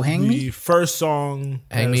top 5. Oh, hang me. The first song.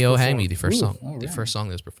 Hang that Me, was Oh Hang Me, performed. the first song. all The right. first song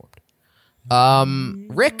that was performed.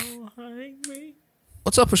 Rick,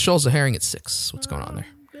 what's up with Shoals of Herring at 6? What's going on there?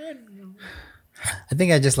 I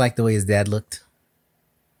think I just like the way his dad looked.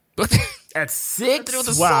 At 6? do with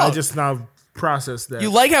the Wow, I song? just now processed that.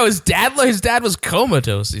 You like how his dad was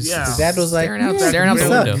comatose. He's Yeah. His dad was like, staring out, "Yeah, staring out the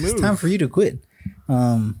what's up? window. It's time for you to quit.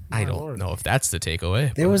 I don't know if that's the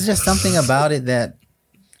takeaway. There was just something about it that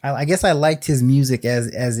I guess I liked his music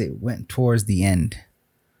as it went towards the end.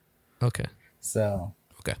 Okay. So,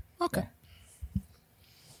 Okay.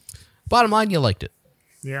 Bottom line, you liked it.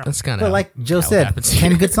 Yeah. That's kind of but like Joe said,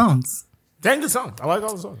 10 good songs. 10 good songs. I like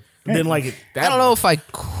all the songs. I didn't like it. I don't know if I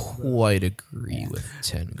quite agree with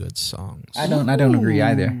 10 good songs. I don't agree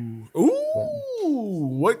either. Ooh.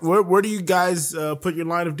 Where do you guys put your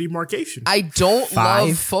line of demarcation? I don't 5.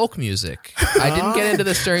 love folk music. I didn't get into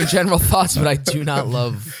this during general thoughts, but I do not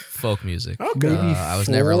love folk music. Maybe I was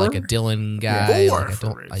never like a 4? Dylan guy. Four Like,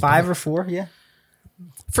 for me. I 5 don't- or 4, yeah.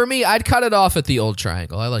 For me, I'd cut it off at the Old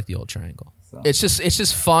Triangle. I like the Old Triangle. So. It's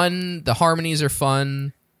just fun. The harmonies are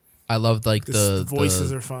fun. I love like The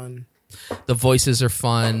voices are fun. the voices are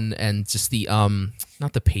fun, and just the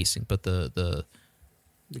not the pacing, but the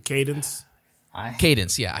The cadence.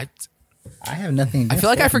 cadence. Yeah, I have nothing. I against feel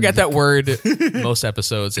like I forget music. that word most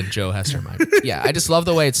episodes, and Joe has to remind me. Yeah, I just love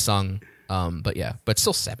the way it's sung. But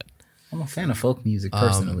still 7. I'm a fan of folk music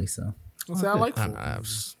personally, so I like I folk. don't know,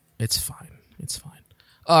 it's fine. It's fine.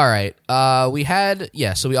 All right.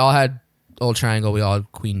 So we all had Old Triangle. We all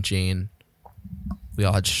had Queen Jane. We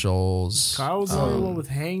all had Shoals. Kyle was the only one with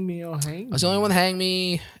Hang Me, Oh Hang Me. I was the only one with Hang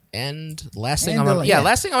Me. And last thing And on my yeah.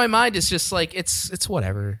 last thing on my mind is just like it's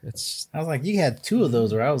whatever. It's I was like, you had two of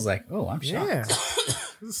those where I was like, oh, I'm shocked. Yeah,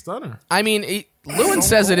 it's a stunner. I mean, Llewyn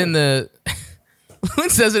says it in the Llewyn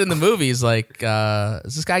says it in the movies. Like,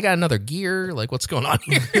 has this guy got another gear? Like, what's going on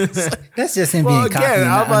here? That's just him Well, being cocky again, and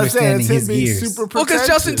I not was about to say understanding it's him his being gears. super Well, because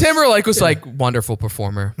Justin pretentious. Timberlake was like wonderful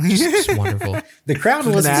performer, just wonderful. The crowd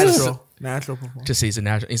was Natural performance. Just he's a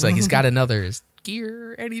natural. He's like he's got another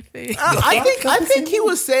gear, anything. I think he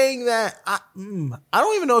was saying that. I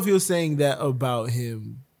don't even know if he was saying that about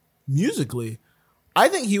him musically. I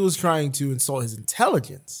think he was trying to insult his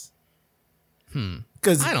intelligence.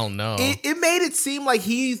 Because I don't know. It made it seem like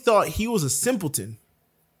he thought he was a simpleton.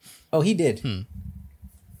 Oh, he did.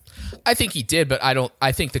 I think he did, but I don't.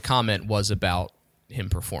 I think the comment was about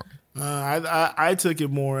him performing. I took it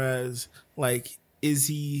more as like, is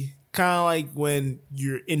he kind of like when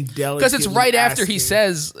you're indelicate? Because it's right after he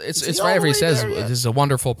says it's he right all after he the way says there yet? this is a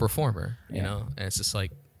wonderful performer, you know, and it's just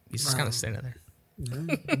like he's just kind of standing there.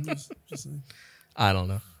 Just saying. I don't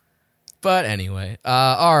know, but anyway,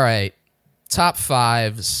 all right, top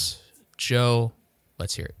fives, Joe.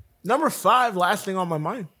 Let's hear it. Number 5, last thing on my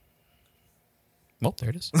mind. Well,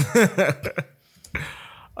 there it is.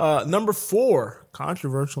 Number 4,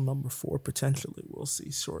 controversial number 4, potentially. We'll see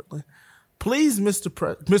shortly. Please,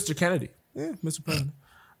 Mr. Kennedy. Yeah, Mr. President.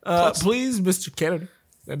 Please, Mr. Kennedy.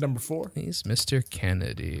 At number 4. He's Mr.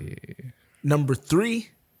 Kennedy. Number 3,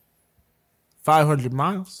 500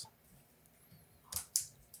 Miles.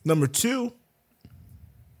 Number 2,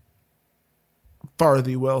 Fare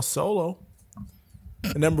Thee Well Solo.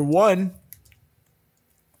 And number 1,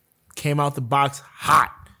 came out the box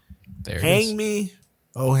hot. There it is. Hang Me,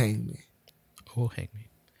 oh hang me. Oh, hang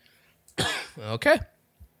me. Okay.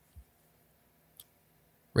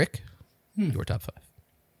 Rick, your top 5.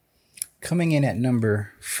 Coming in at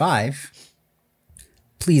number 5,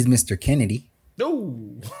 Please, Mr. Kennedy.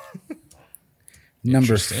 No.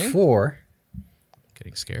 Number Interesting. 4,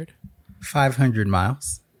 Getting scared. 500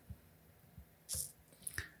 Miles.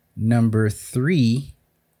 Number 3,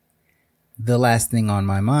 The Last Thing on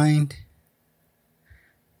My Mind.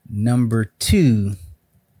 Number 2,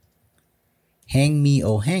 Hang Me,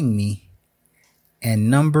 Oh Hang Me. And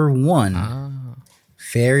number 1,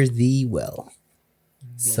 Fare Thee Well.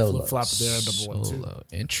 Solo. Flop there, number 1 too. Solo.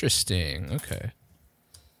 Interesting. Okay.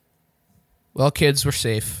 Well, kids, we're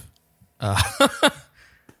safe.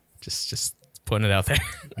 Just putting it out there.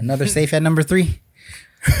 Another safe at number 3.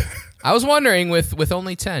 I was wondering with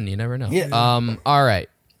only 10, you never know. Yeah. All right.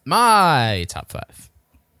 My top 5.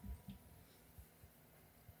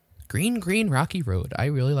 Green Green Rocky Road. I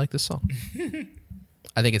really like this song.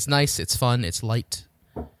 I think it's nice, it's fun, it's light.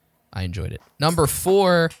 I enjoyed it. Number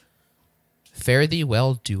 4, Fare Thee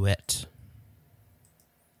Well Duet.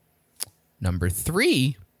 Number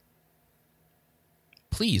 3,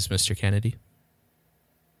 Please, Mr. Kennedy.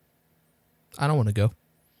 I don't want to go.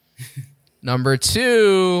 Number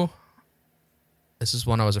 2, this is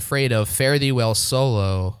one I was afraid of, Fare Thee Well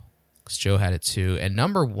Solo, because Joe had it too. And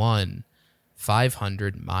number 1,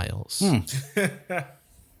 500 Miles.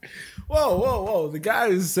 Whoa. The guy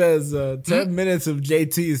who says 10 minutes of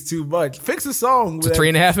JT is too much. Fix a song. It's a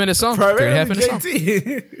 3.5 minute song. 3.5 minute song.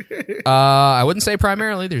 JT. I wouldn't say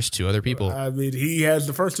primarily. There's 2 other people. I mean, he has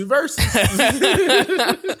the first 2 verses.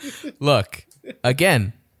 Look,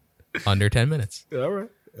 again, under 10 minutes. All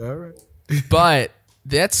right. But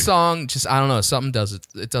that song just, I don't know, something does it.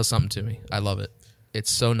 It does something to me. I love it.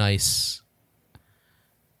 It's so nice.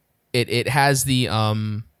 It has the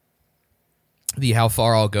how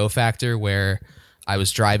far I'll go factor where I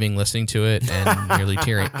was driving listening to it and nearly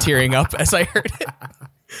tearing up as I heard it.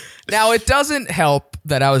 Now, it doesn't help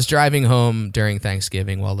that I was driving home during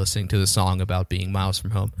Thanksgiving while listening to the song about being miles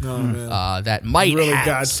from home. Oh, man. That might Really got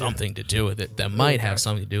have you. something to do with it. That might have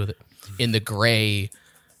something to do with it. In the gray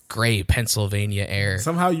Pennsylvania air.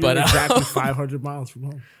 Somehow you're exactly 500 miles from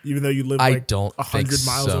home, even though you live I like don't 100 think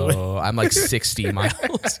miles so. away. I'm like 60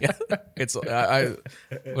 miles. Yeah. It's when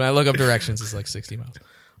I look up directions, it's like 60 miles.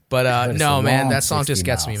 But it's no, a man, long that song 60 just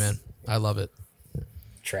gets me, miles. man. I love it.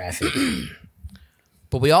 Traffic.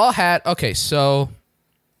 But we all had so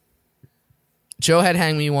Joe had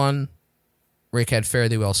Hang Me 1, Rick had Fare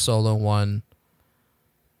Thee Well Solo 1.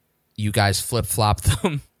 You guys flip flopped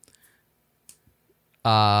them.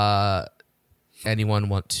 Anyone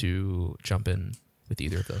want to jump in with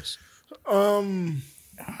either of those?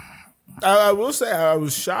 I will say I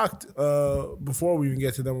was shocked before we even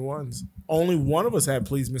get to number 1s. Only one of us had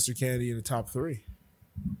Please, Mr. Kennedy in the top 3.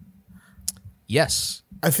 Yes,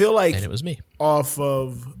 I feel like and it was me. off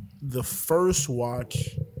of the first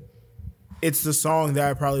watch, it's the song that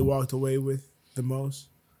I probably walked away with the most.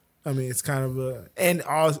 I mean, it's kind of and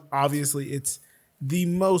obviously it's the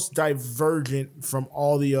most divergent from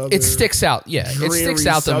all the other. It sticks out. Yeah, it sticks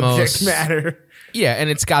out the most. Matter. Yeah, and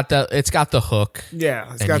it's got the hook.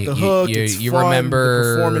 Yeah, it's and got the hook. You fun, remember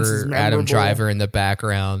the performance is memorable. Adam Driver in the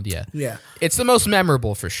background. Yeah, Yeah. It's the most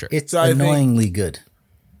memorable for sure. It's So I think- annoyingly good.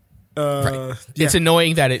 Right. Yeah. It's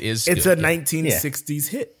annoying that it is. It's good. a 1960s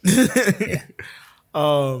hit.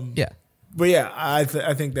 Yeah. But yeah, I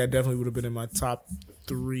think that definitely would have been in my top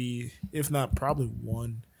 3, if not probably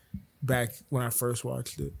 1, back when I first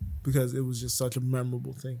watched it, because it was just such a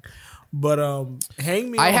memorable thing. But Hang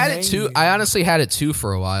Me. I Oh, had Hang it too. Me. I honestly had it too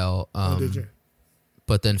for a while. Did you?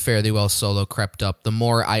 But then Fare Thee Well Solo crept up. The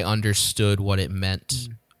more I understood what it meant,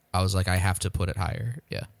 I was like, I have to put it higher.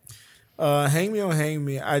 Yeah. Hang Me, oh Hang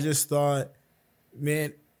Me. I just thought,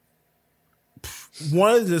 man,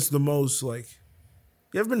 one of just the most like.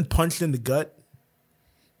 You ever been punched in the gut?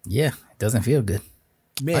 Yeah, it doesn't feel good.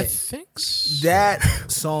 Man, I think so. that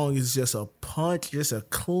song is just a punch, just a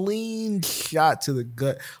clean shot to the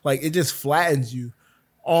gut. Like it just flattens you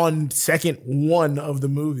on second 1 of the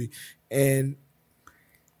movie. And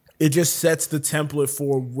it just sets the template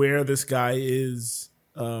for where this guy is.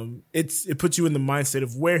 It puts you in the mindset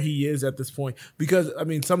of where he is at this point. Because, I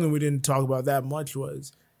mean, something we didn't talk about that much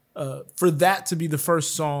was for that to be the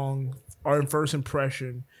first song, our first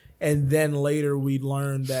impression, and then later we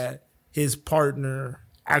learned that his partner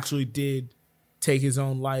actually did take his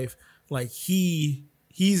own life. Like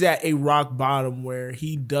he's at a rock bottom where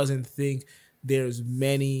he doesn't think there's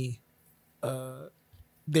many other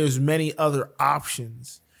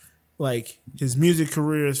options. Like his music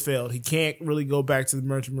career has failed. He can't really go back to the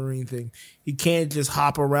Merchant Marine thing. He can't just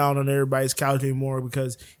hop around on everybody's couch anymore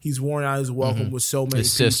because he's worn out his welcome with so many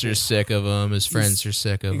His sister's sick of him. His friends are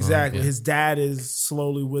sick of him. Exactly. Yeah. His dad is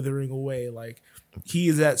slowly withering away. Like he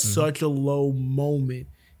is at such a low moment,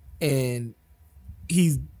 and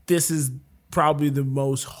this is probably the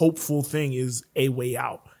most hopeful thing is a way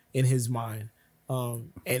out in his mind.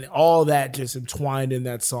 And all that just entwined in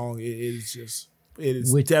that song. It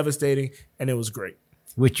is devastating, and it was great.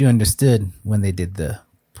 Which you understood when they did the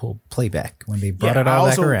playback, when they brought it all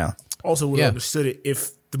back around. Also would have understood it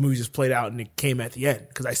if the movie just played out and it came at the end,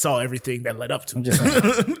 because I saw everything that led up to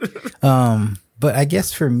it. But I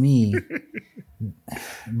guess for me,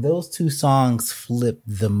 those 2 songs flipped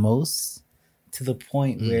the most to the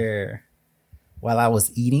point where while I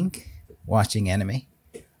was eating, watching anime,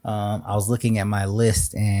 I was looking at my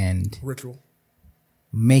list and Ritual.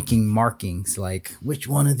 Making markings like which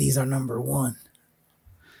one of these are number 1.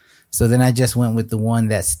 So then I just went with the one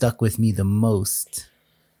that stuck with me the most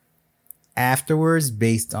afterwards,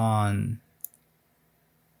 based on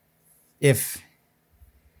if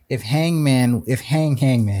Hang Me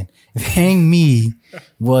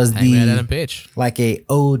was Hangman Adam Page, like a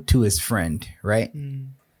ode to his friend, right?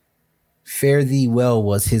 Fare Thee Well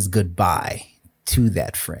was his goodbye to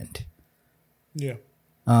that friend. Yeah.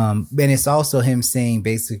 And it's also him saying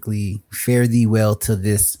basically fare thee well to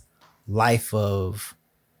this life of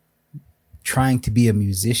trying to be a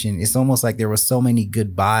musician. It's almost like there were so many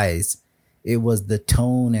goodbyes. It was the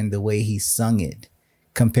tone and the way he sung it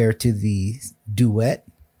compared to the duet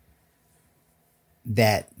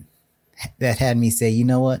that had me say, you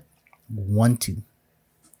know what? 1, 2.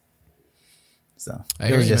 So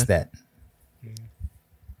it was just that.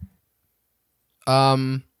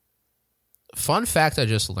 Fun fact I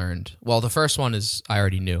just learned. Well, the first one is I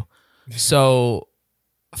already knew. So,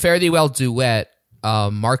 Fare Thee Well duet.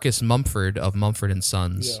 Marcus Mumford of Mumford and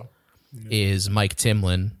Sons is Mike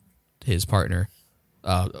Timlin, his partner,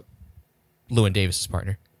 Llewyn Davis's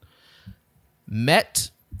partner.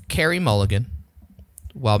 Met Carey Mulligan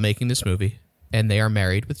while making this movie, and they are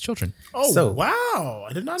married with children. Oh, wow.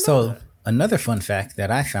 I did not know So that. another fun fact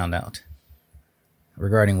that I found out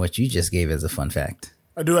regarding what you just gave as a fun fact.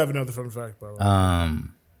 I do have another fun fact, by the way.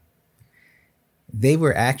 They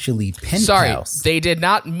were actually pen Sorry, pals. they did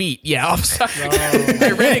not meet. Yeah, I'm sorry.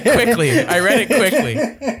 I read it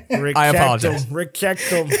quickly. Rick I checked apologize. him. Rick checked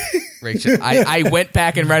him. Rachel, I went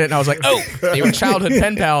back and read it, and I was like, oh, they were childhood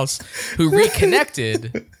pen pals who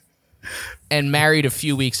reconnected and married a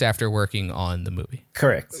few weeks after working on the movie.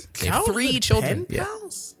 Correct. They have 3 children. Pen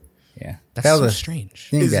pals? Yeah. That's That so was a strange.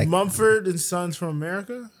 thing Is that- Mumford and Sons from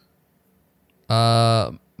America?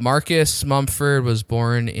 Marcus Mumford was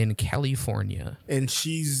born in California. And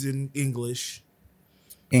she's in English.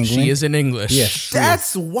 England. She is in English. Yes.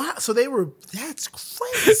 That's why. So they were. That's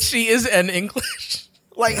crazy. She is in English.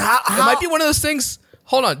 Like how? It might be one of those things.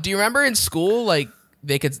 Hold on. Do you remember in school, like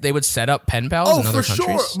they would set up pen pals in other for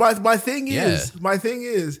countries? sure. My thing Yeah.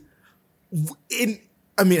 is in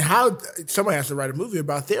I mean, how somebody has to write a movie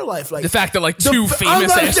about their life? Like The fact that like two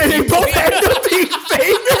famous ass they people. both end up being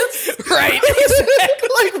famous. Right. Exactly.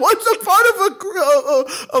 Like one's a part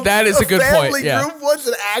of That is a good point, family yeah. group. One's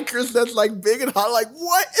an actress that's like big and hot. Like,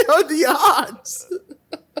 what are the odds?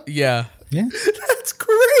 Yeah. Yeah. That's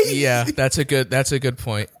crazy. Yeah. That's a good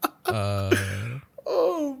point.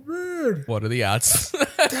 Oh man, What are the odds?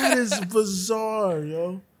 that is bizarre,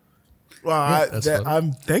 yo. Wow, that's funny.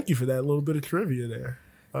 I'm thank you for that little bit of trivia there.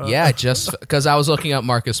 Yeah, just because I was looking up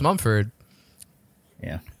Marcus Mumford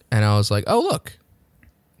Yeah. and I was like, oh, look,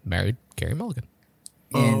 married Carey Mulligan.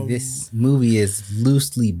 And this movie is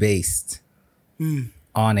loosely based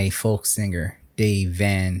on a folk singer, Dave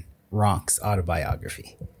Van Ronk's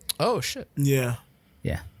autobiography. Oh, shit. Yeah.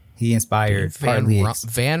 Yeah. He inspired Van partly.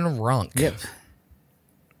 Ronk. Yep.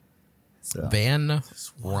 So Van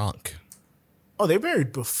Ronk. Oh, they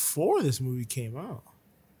married before this movie came out.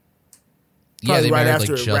 Yeah, Probably they right married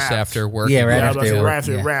after like it just wrapped. after working. Yeah, right Yeah, after it right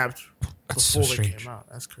after it yeah. wrapped. That's so Before they strange. came out.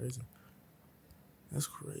 That's crazy. That's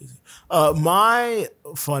crazy. My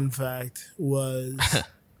fun fact was,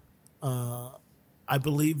 I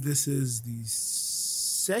believe this is the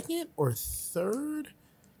second or third.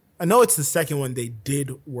 I know it's the second one they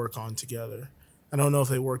did work on together. I don't know if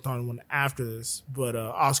they worked on one after this, but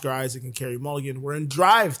Oscar Isaac and Carey Mulligan were in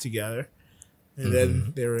Drive together, and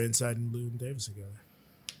then they were inside in Llewyn Davis together.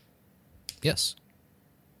 Yes.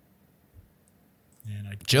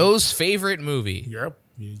 And Joe's favorite movie. Yep,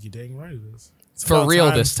 you dang right it is. It's For about real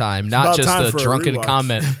time. this time, It's not about just time a for a drunken rewatch.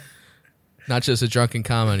 comment. Not just a drunken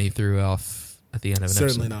comment he threw off at the end of an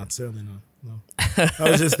Certainly episode. not. Certainly not. No. I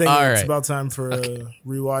was just thinking All it's right. about time for a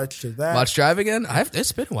rewatch of that. Watch Drive again?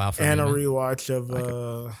 It's been a while for and me. a man. rewatch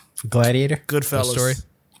of Gladiator. Goodfellas. Ghost Story?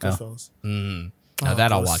 Goodfellas. Now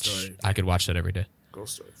that I'll Ghost watch. Story. I could watch that every day.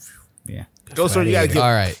 Ghost Story. Phew. Yeah. Ghost Story. You gotta give.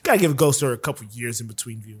 All right. Gotta give Ghost Story a couple years in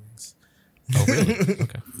between viewings. Oh, really?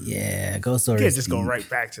 Okay. Yeah. Ghost Story. You can't is just go deep. right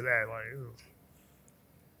back to that. Like, ew.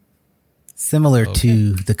 Similar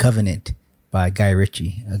to The Covenant by Guy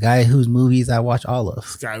Ritchie, a guy whose movies I watch all of.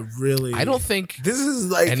 This guy really. I don't think This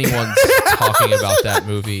is like anyone's talking about that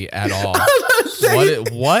movie at all.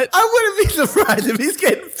 What? I wouldn't be surprised if he's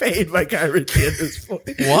getting paid by Guy Ritchie at this point.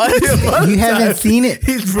 What? You haven't seen it.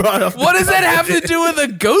 He's brought up. What does that have to do with a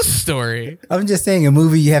ghost story? I'm just saying a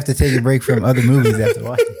movie you have to take a break from other movies after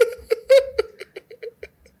watching.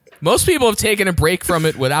 Most people have taken a break from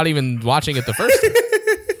it without even watching it the first time.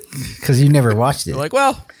 Because you never watched it. They're like,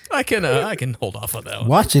 well, I can hold off on that one.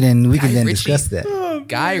 Watch it and we can Guy then Ritchie. discuss that.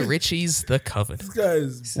 Guy Ritchie's The Covenant. This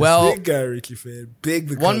guy's Well, big Guy Ritchie fan. Big.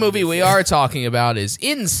 The One Covenant movie we fan. are talking about is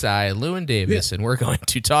Inside Llewyn Davis, and we're going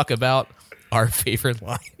to talk about our favorite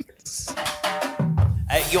lines.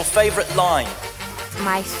 Your favorite line?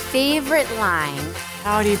 My favorite line.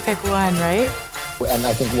 How do you pick one, right? And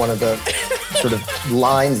I think one of the sort of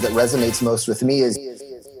lines that resonates most with me is,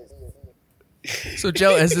 So,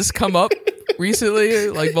 Joe, has this come up recently,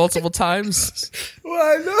 like multiple times? Well,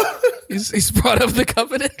 I know. He's brought up The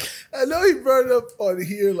Covenant. I know he brought it up on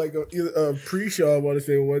here like a pre-show. I want to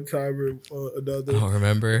say one time or another. I don't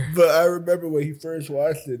remember. But I remember when he first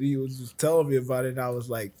watched it, he was just telling me about it, and I was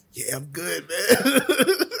like, "Yeah, I'm good, man."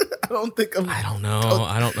 I don't know.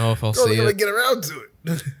 I don't know if I'll I'm see gonna it. get around to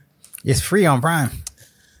it. It's free on Prime.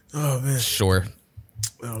 Oh man. Sure.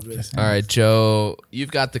 Oh man. All right, Joe,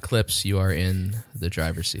 you've got the clips. You are in the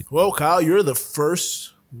driver's seat. Well, Kyle, you're the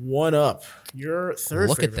first one up. Your third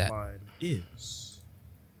Look at favorite that. line is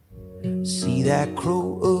See that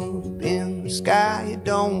crow up in the sky, it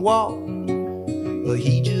don't walk, but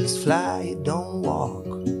he just fly, it don't walk,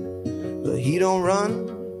 but he don't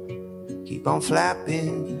run, keep on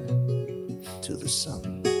flapping to the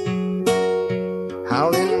sun.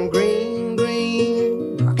 Howling green,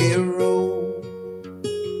 green, rocky road,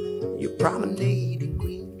 you're promenading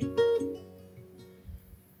green.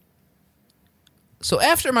 So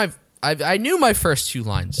after I knew my first two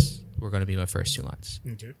lines were going to be my first two lines.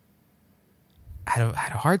 okay. I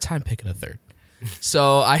had a hard time picking a third.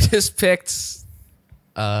 So I just picked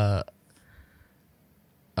a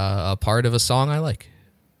part of a song I like.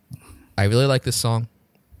 I really like this song.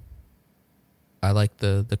 I like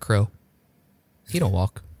the crow. He don't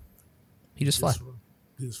walk. He just flies.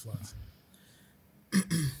 He just flies.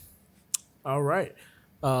 All right.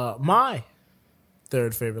 My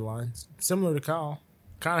third favorite lines, similar to Kyle.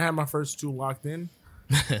 Kind of had my first two locked in,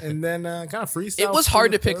 and then kind of freestyle. It was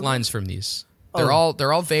hard to pick lines from these. They're all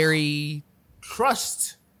very.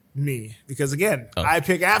 Trust me, because again, I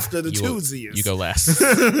pick after the You twosies. You go last.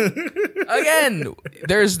 Again,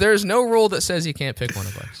 there's no rule that says you can't pick one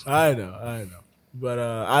of us. I know. But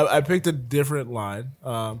I picked a different line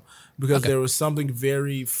because there was something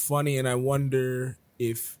very funny, and I wonder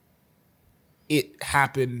if it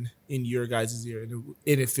happened in your guys' ear and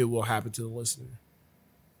if it will happen to the listener.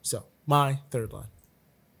 So, my third line.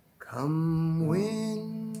 Come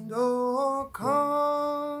wind or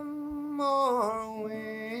come or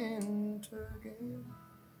winter gale,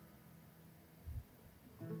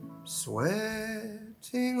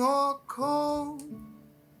 sweating or cold,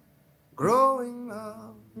 growing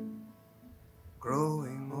up,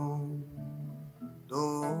 growing old,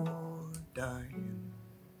 or dying,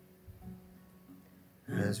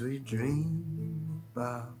 as we dream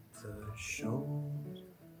about the shores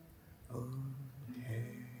of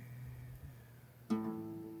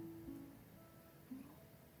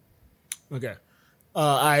Okay.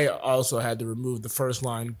 I also had to remove the first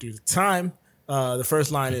line due to time. The first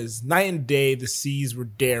line is, night and day the seas were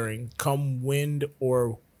daring, come wind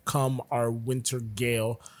or come our winter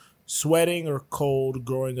gale, sweating or cold,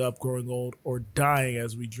 growing up, growing old, or dying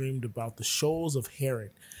as we dreamed about the shoals of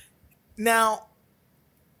herring. Now,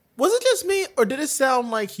 was it just me, or did it sound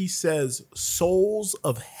like he says souls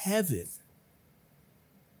of heaven?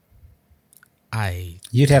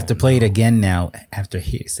 You'd have to play it again now after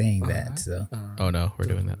saying that. So, oh no, we're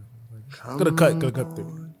doing that. Gonna cut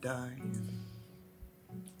through.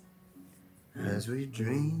 As we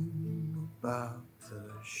dream about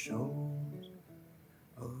the shores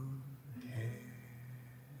of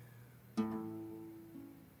I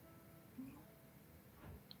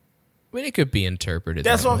mean, it could be interpreted.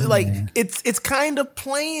 That's what I'm way. like. It's kind of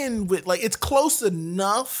playing with, like, it's close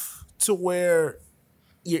enough to where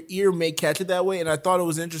your ear may catch it that way. And I thought it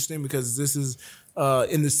was interesting because this is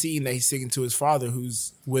in the scene that he's singing to his father,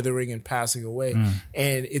 who's withering and passing away,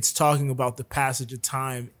 and it's talking about the passage of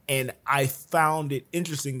time. And I found it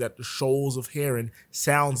interesting that the shoals of heron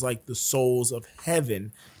sounds like the souls of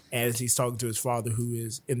heaven, as he's talking to his father, who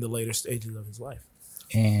is in the later stages of his life.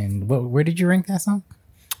 and where did you rank that song?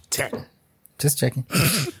 10. Just checking.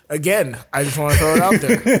 Again, I just want to throw it out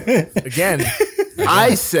there. Again,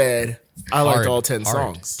 I said I liked all 10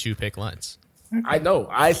 songs. To pick lines. I know.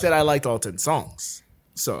 I said I liked all 10 songs.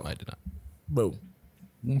 So I did not. Boom.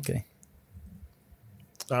 Okay.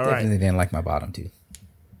 All Definitely right. didn't like my bottom two.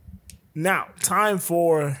 Now, time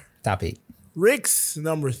for Top 8. Rick's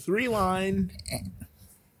number 3 line.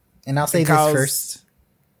 And I'll say this Kyle's- first.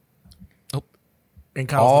 And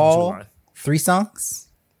Kyle's number 2 All line. 3 songs,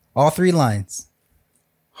 all 3 lines,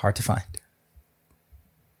 hard to find.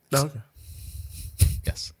 Okay.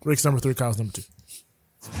 Yes. Rick's number 3, Kyle's number 2.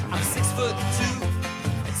 I'm 6'2",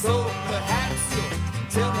 and so perhaps you'll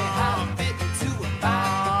tell me how to fit into a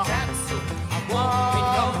fine capsule. I won't be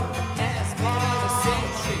known as being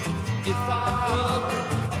eccentric if I'm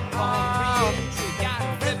upon re-entry. Got a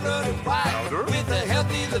red-blooded wife with a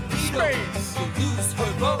healthy libido. You'll lose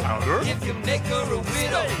her vote if you make her a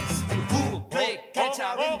widow. Who will play catch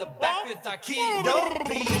out in the back with our kiddo?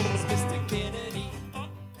 Please, Mr. Kennedy.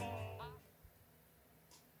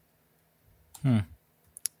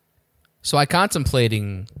 So I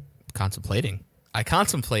contemplated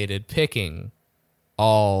picking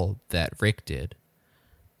all that Rick did,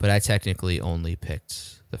 but I technically only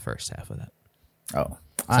picked the first half of that. Oh.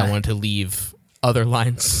 So I wanted to leave other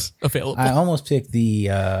lines available. I almost picked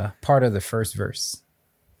the part of the first verse.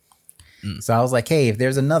 So I was like, hey, if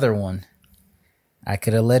there's another one, I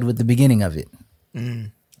could have led with the beginning of it.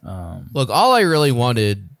 Look, all I really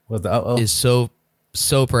wanted was the is so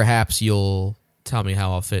perhaps you'll tell me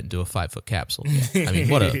how I'll fit into a 5-foot capsule. I mean,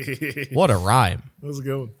 what a rhyme. That was a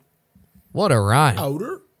good one. What a rhyme.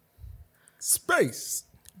 Outer space.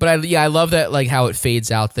 But I love that, like, how it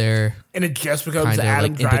fades out there. And it just becomes kinda,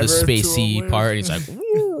 Adam like, Driver into the to spacey a part. And he's like,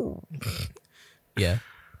 woo. Yeah.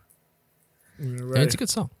 Right. And it's a good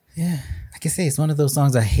song. Yeah. I can say it's one of those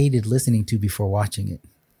songs I hated listening to before watching it.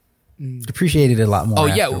 Appreciated it a lot more. Oh,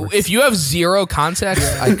 yeah. afterwards. If you have zero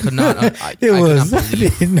context, I could not. I It was. could not I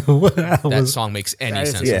believe didn't know what I that was. song makes any That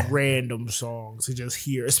is sense. just random songs to just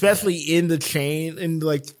hear, especially in the chain, in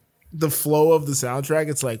like the flow of the soundtrack.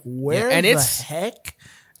 It's like, where and the it's- heck?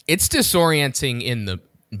 It's disorienting in the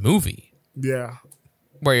movie Yeah.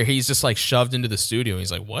 where he's just like shoved into the studio. And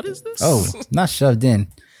he's like, "What is this?" Oh, not shoved in.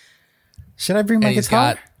 Should I bring my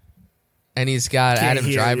guitar? He's got Can't Adam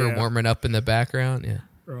hear, Driver yeah. warming up in the background. Yeah.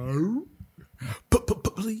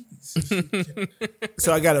 Please.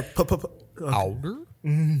 So I got to Outer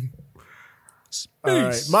All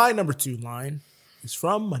right. My number 2 line is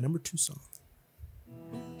from my number 2 song.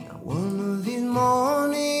 One of these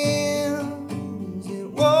mornings, it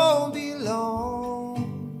won't be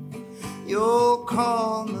long. You'll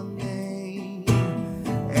call my name,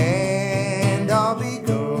 and I'll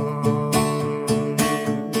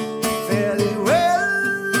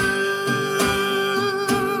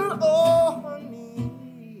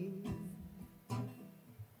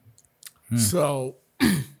So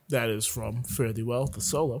that is from Fare Thee Well, the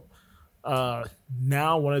solo.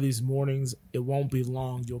 Now, one of these mornings, it won't be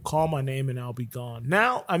long. You'll call my name and I'll be gone.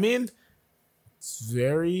 Now, I mean, it's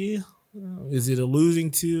very. Is it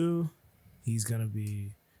alluding to he's gonna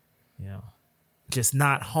be, just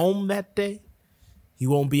not home that day? He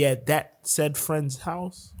won't be at that said friend's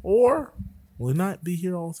house, or will he not be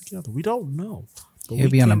here altogether? We don't know. But He'll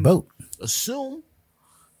be on a boat. Assume.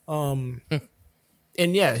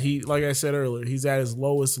 And yeah, he, like I said earlier, he's at his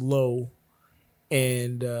lowest low,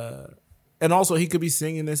 and also he could be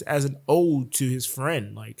singing this as an ode to his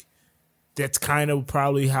friend. Like, that's kind of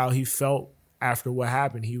probably how he felt after what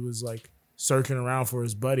happened. He was like searching around for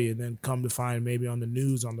his buddy, and then come to find maybe on the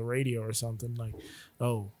news, on the radio or something, like,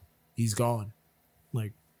 oh, he's gone.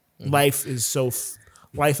 Like, life is so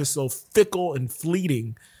fickle and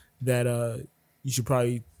fleeting that you should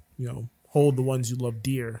probably hold the ones you love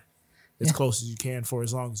dear as close as you can for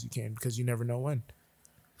as long as you can, because you never know when.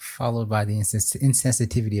 Followed by the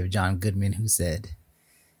insensitivity of John Goodman, who said,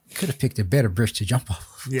 "Could have picked a better bridge to jump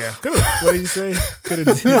off." Yeah, could have. What did you say? Could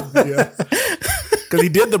have. Yeah, because he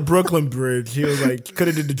did the Brooklyn Bridge. He was like, could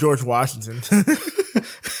have did the George Washington.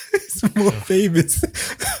 It's more famous.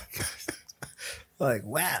 Like,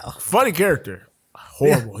 wow, funny character,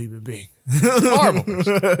 horrible human being, horrible,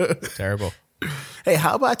 terrible. Hey,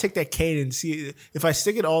 how about I take that cane and see if I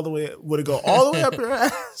stick it all the way? Would it go all the way up your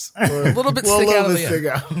ass? Or a little bit stick out of the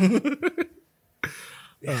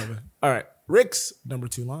end. All right, Rick's number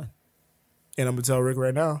 2 line, and I'm gonna tell Rick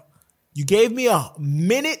right now. You gave me a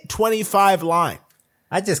minute 25 line.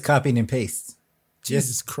 I just copied and pasted.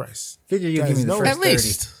 Jesus Christ! Figure you give me the first 30.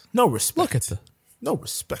 Least no respect. Look at no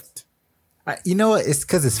respect. You know what? It's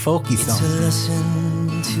because it's folky song. It's a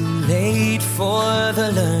lesson too late for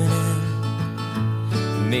the learner.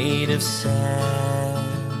 Made of sand.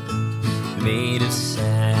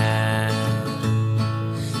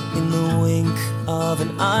 In the wink of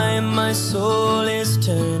an eye, my soul is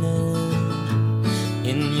turning.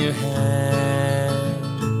 In your hand.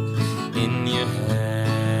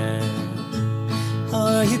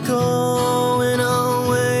 Are you going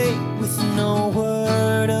away with no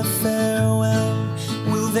word of farewell?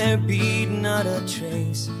 Will there be not a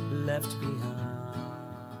trace left behind?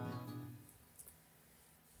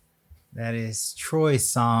 That is Troy's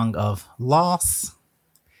song of Loss,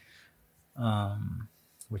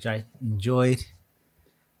 which I enjoyed.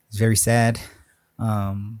 It's very sad,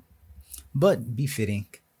 but befitting.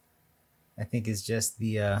 I think it's just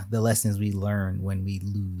the lessons we learn when we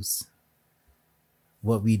lose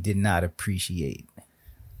what we did not appreciate.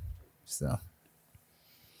 So,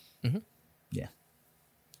 yeah.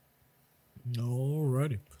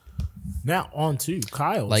 Alrighty. Now on to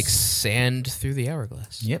Kyle's. Like sand through the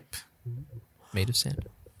hourglass. Yep. Made of sand.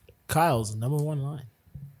 Kyle's number 1 line.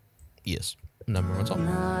 Yes. Number 1 song.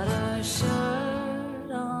 Not a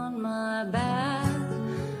shirt on my back,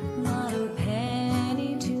 not a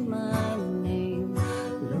penny to my name.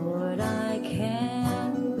 Lord, I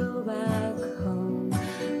can't go back home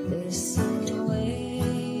this away.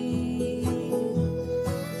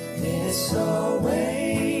 This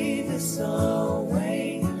away, this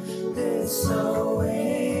away, this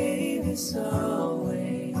away, this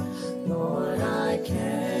away. Lord, I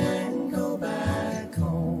can't go back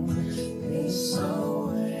home this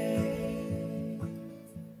away.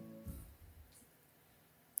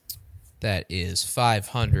 That is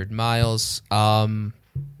 500 miles. I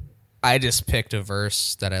just picked a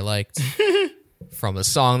verse that I liked from a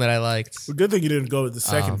song that I liked. Well, good thing you didn't go with the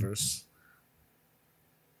second verse.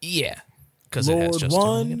 Yeah. Because it has Lord just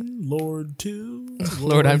 1, Lord 2,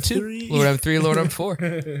 Lord I'm 2, 3. Lord I'm 3, Lord I'm 4.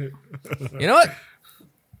 You know what?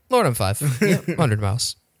 Lord I'm 5. Yep, 100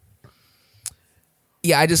 miles.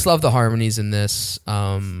 Yeah, I just love the harmonies in this.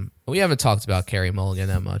 We haven't talked about Carrie Mulligan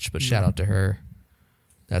that much, but shout out to her.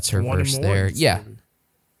 That's her verse there. Yeah.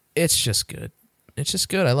 It's just good. It's just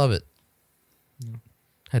good. I love it.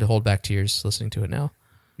 Had to hold back tears listening to it now.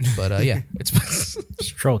 But yeah, it's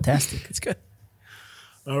troll-tastic. It's good.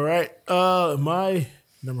 All right. My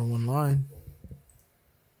number 1 line.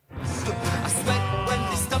 I sweat when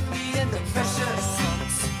they stuff me in the pressure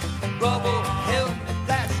suits. Rubble, helmet,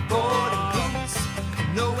 dashboard, and boots.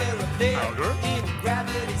 Nowhere up there in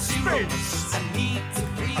gravity zero. I need to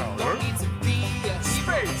breathe, don't need to be a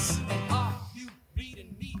space. And are you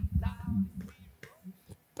reading me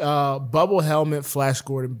loud? Bubble helmet, Flash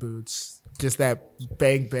Gordon boots. Just that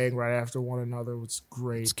bang bang right after one another was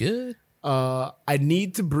great. It's good. I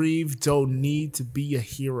need to breathe, don't need to be a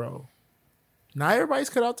hero. Not everybody's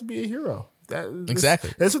cut out to be a hero.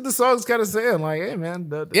 Exactly. That's what the song's kind of saying. Like, hey,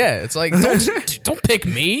 man. Yeah, it's like, don't pick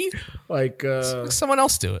me. Like, let someone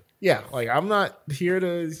else do it. Yeah, like I'm not here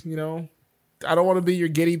to, I don't want to be your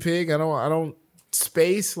guinea pig. I don't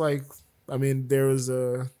space. Like, I mean, there was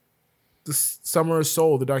the Summer of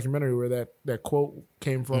Soul, the documentary where that quote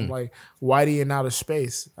came from, like, Whitey in outer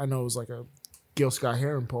space. I know it was like a Gil Scott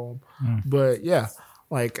Heron poem, but yeah,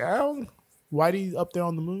 like, Whitey up there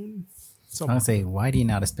on the moon. I would say Whitey in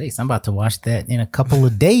outer space. I'm about to watch that in a couple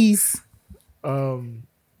of days. What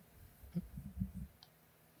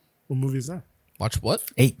movie is that? Watch what?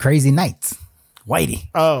 8 Crazy Nights. Whitey.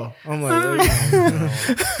 Oh, I'm like,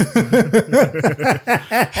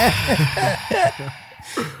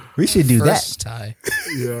 we should do first that. Tie.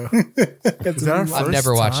 Yeah. I'm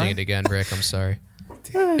never watching it again, Rick. I'm sorry.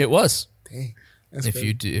 It was. Dang.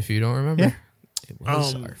 If you don't remember, it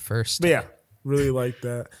was our first. But yeah, really like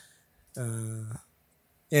that.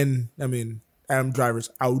 And I mean, Adam Driver's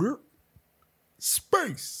Outer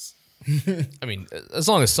Space. I mean, as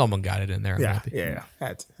long as someone got it in there, I'm happy. Yeah.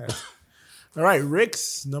 Had to. All right,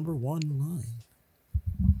 Rick's number 1 line.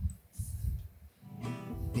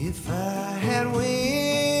 If I had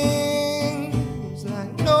wings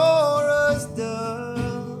like Nora's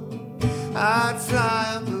dove, I'd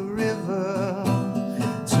fly up the river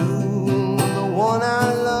to the one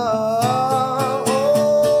I love.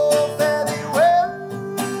 Oh, fare thee well,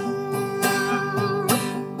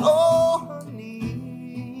 oh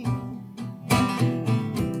honey,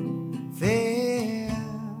 fare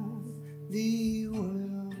thee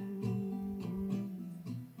well.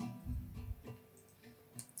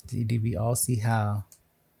 Did we all see how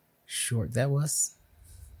short that was?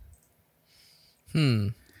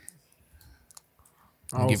 Give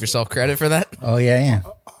yourself credit for that. Oh yeah.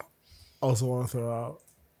 Also want to throw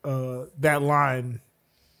out that line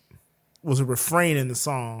was a refrain in the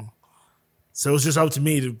song, so it was just up to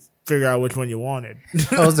me to figure out which one you wanted.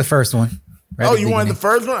 That was the first one. Right, you wanted the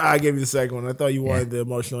first one? I gave you the second one. I thought you wanted the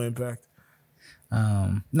emotional impact.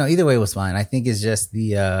 No, either way was fine. I think it's just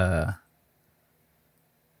the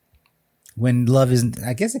when love is,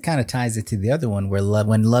 I guess it kind of ties it to the other one where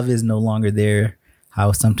when love is no longer there,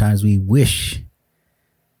 how sometimes we wish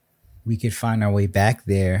we could find our way back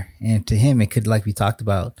there. And to him, it could, like we talked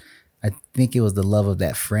about, I think it was the love of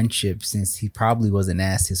that friendship, since he probably wasn't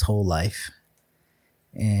asked his whole life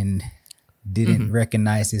and didn't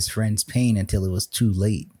recognize his friend's pain until it was too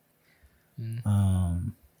late.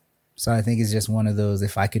 So I think it's just one of those,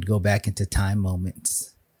 if I could go back into time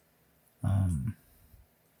moments,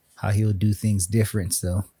 how he'll do things different.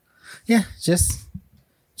 So yeah, just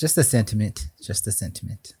a sentiment,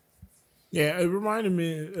 Yeah, it reminded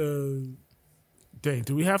me, dang,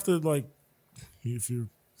 do we have to, like, if you're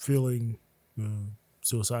feeling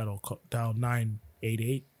suicidal, dial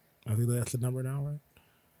 988? I think that's the number now, right?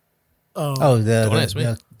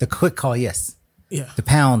 The quick call, yes. Yeah. The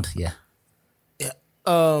pound, yeah. Yeah.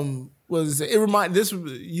 Was it remind this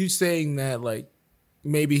you saying that, like,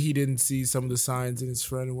 maybe he didn't see some of the signs in his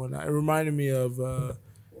friend and whatnot. It reminded me of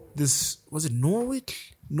this, was it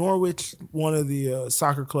Norwich? Norwich, one of the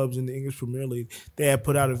soccer clubs in the English Premier League. They had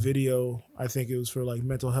put out a video, I think it was for like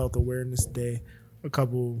Mental Health Awareness Day, a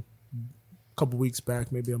couple weeks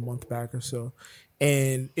back, maybe a month back or so.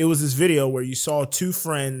 And it was this video where you saw two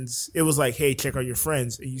friends. It was like, hey, check out your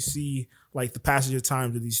friends. And you see like the passage of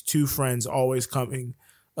time to these two friends always coming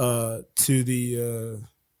to the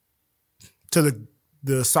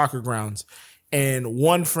soccer grounds. And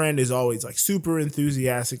one friend is always like super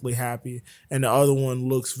enthusiastically happy, and the other one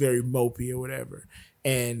looks very mopey or whatever.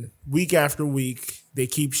 And week after week, they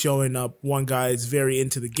keep showing up. One guy is very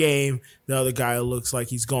into the game. The other guy looks like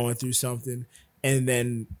he's going through something. And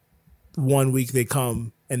then one week they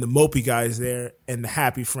come and the mopey guy is there and the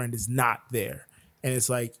happy friend is not there. And it's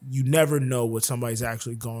like, you never know what somebody's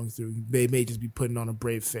actually going through. They may just be putting on a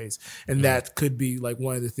brave face. And that could be like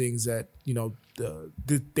one of the things that, you know,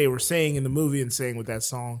 they were saying in the movie and saying with that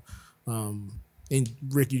song. And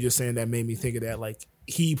Rick, you just saying that made me think of that. Like,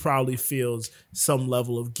 he probably feels some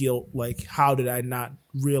level of guilt. Like, how did I not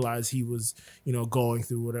realize he was, you know, going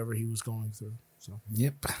through whatever he was going through? So,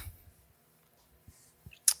 yep.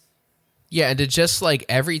 Yeah, and to just like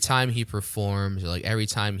every time he performs, or like every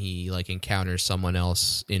time he like encounters someone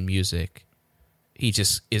else in music, he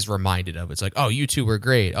just is reminded of it. It's like, oh, you two were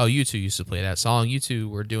great. Oh, you two used to play that song. You two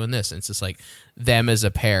were doing this. And it's just like them as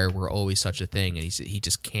a pair were always such a thing, and he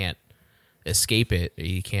just can't escape it.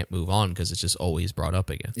 He can't move on because it's just always brought up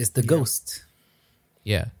again. It's the ghost.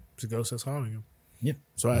 Yeah, it's a ghost that's haunting him. Yep.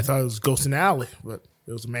 So I thought it was Ghost in the Alley, but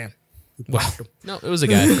it was a man. Wow. No, it was a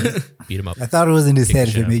guy. Beat him up. I thought it was in his Kick head the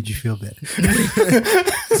if shit it out. made you feel better.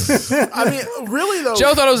 I mean, really though,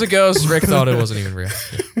 Joe thought it was a ghost. Rick thought it wasn't even real.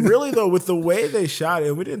 really though, with the way they shot it,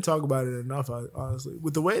 and we didn't talk about it enough, honestly.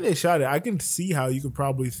 With the way they shot it, I can see how you could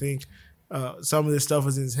probably think some of this stuff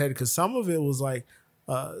was in his head, because some of it was like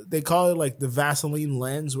they call it like the Vaseline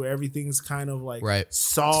lens, where everything's kind of like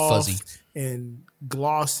soft fuzzy and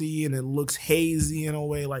glossy, and it looks hazy in a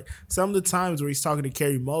way. Like some of the times where he's talking to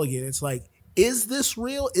Carey Mulligan, it's like, is this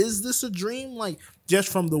real? Is this a dream? Like, just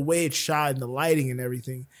from the way it's shot and the lighting and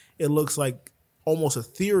everything, it looks like almost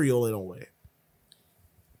ethereal in a way.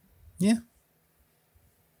 Yeah.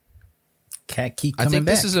 Cat keep I coming think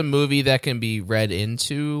back. this is a movie that can be read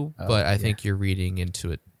into, but I yeah. think you're reading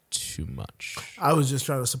into it too much. I was just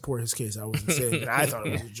trying to support his case. I wasn't saying that I thought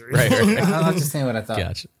it was a dream. Right. I'm just saying what I thought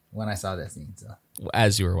Gotcha. when I saw that scene. So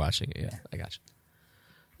As you were watching it, yeah. I got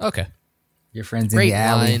you. Okay. your friends Great in the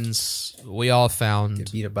alley lines. We all found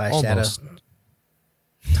get beat up by a almost shadow.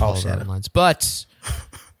 all Tall of our shadow. lines. But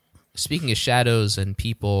speaking of shadows and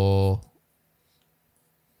people,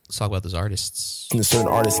 let's talk about those artists. A certain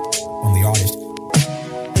artist. On the artist.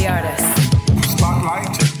 The artist.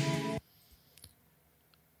 Spotlight.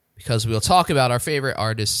 Because we'll talk about our favorite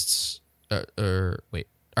artists, our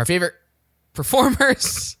favorite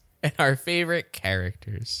performers and our favorite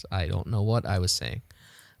characters. I don't know what I was saying.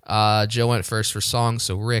 Joe went first for songs,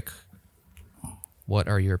 so Rick, what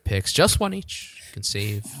are your picks? Just one each. You can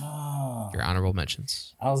save your honorable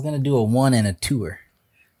mentions. I was gonna do a 1 and a 2er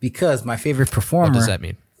because my favorite performer. What does that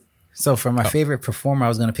mean? So for my favorite performer, I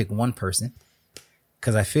was gonna pick one person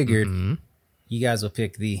because I figured you guys will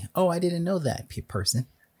pick the I didn't know that person.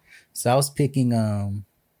 So I was picking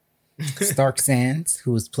Stark Sands,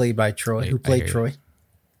 who was played by Troy, who played Troy.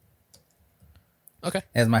 Okay.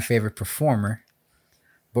 As my favorite performer.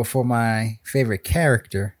 But for my favorite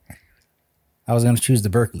character, I was going to choose the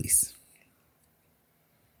Berkeleys.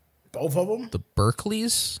 Both of them? The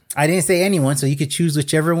Berkeleys? I didn't say anyone, so you could choose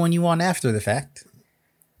whichever one you want after the fact.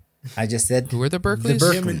 I just said Who are the Berkeleys?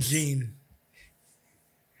 The Jim and Berkeleys. Gene.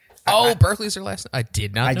 Oh, Berkeley's their last name. I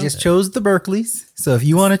did not I know just that. chose the Berkeleys. So if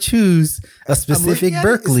you want to choose a specific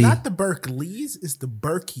Berkeley. It's not the Berkeleys, it's the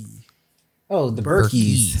Berkey. Oh, the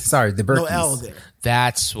Berkeys. Sorry, the Berkeys. No L there.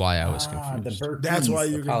 That's why I was The confused. Berkeys. That's why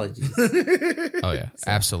you're Apologies. Oh, yeah.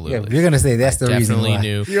 Absolutely. Yeah, you're going to say that's the reason Definitely why.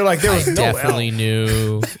 knew. You're like, there was I no L. definitely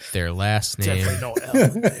knew their last name. Definitely no L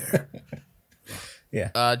there.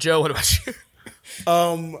 Yeah. Joe, what about you?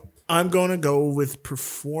 I'm going to go with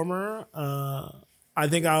performer. I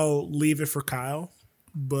think I'll leave it for Kyle,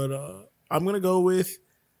 but I'm going to go with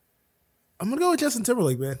Justin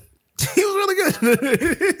Timberlake, man. He was really good.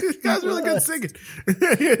 This guy's really good singing.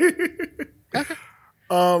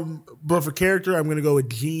 But for character, I'm going to go with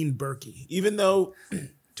Jean Berkey. Even though,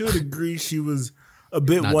 to a degree, she was a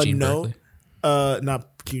bit Not one Jean note.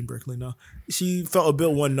 Not Jean Berkeley, no. She felt a bit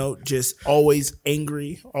one note, just always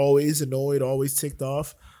angry, always annoyed, always ticked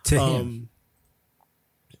off. To him.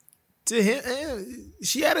 To him,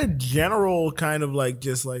 she had a general kind of like,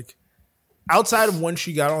 just like, outside of when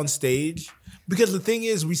she got on stage, because the thing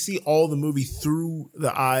is, we see all the movie through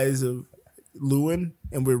the eyes of Llewyn,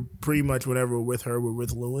 and we're pretty much, whenever we're with her, we're with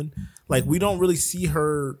Llewyn. Like, we don't really see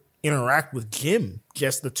her interact with Jim,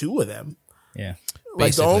 just the two of them. Yeah. Like,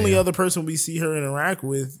 Basically, the only yeah. other person we see her interact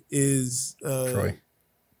with is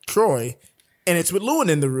Troy. And it's with Llewyn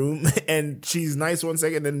in the room, and she's nice one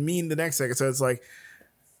second, then mean the next second. So it's like,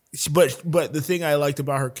 but the thing I liked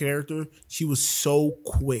about her character, she was so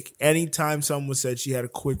quick. Anytime someone said she had a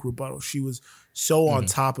quick rebuttal, she was so on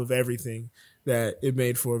top of everything that it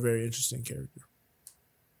made for a very interesting character.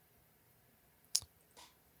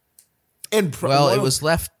 And It was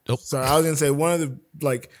left. Oh, sorry, I was gonna say one of the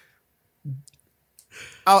like.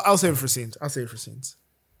 I'll save it for scenes.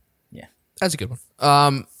 Yeah. that's a good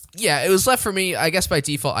one. Yeah, it was left for me. I guess by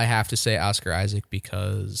default, I have to say Oscar Isaac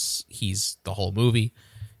because he's the whole movie.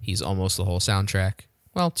 He's almost the whole soundtrack.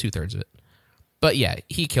 Well, 2/3 of it. But yeah,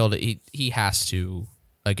 he killed it. He has to,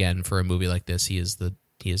 again, for a movie like this, he is the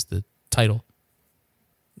title.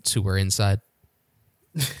 It's who we're inside.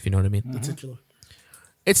 If you know what I mean. The titular.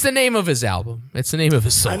 It's the name of his album. It's the name of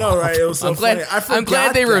his song. I know, right? It was so I'm glad, funny. I I'm glad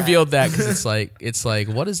forgot they that. revealed that because it's like,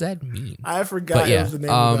 what does that mean? I forgot But yeah, it was the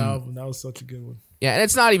name of the album. That was such a good one. Yeah, and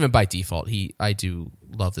it's not even by default. I do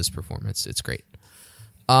love this performance. It's great.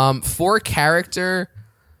 For character,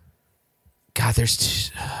 God,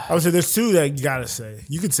 there's I would say there's two that you gotta say.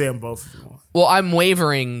 You can say them both if you want. well, I'm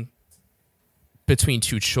wavering between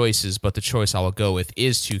two choices, but the choice I will go with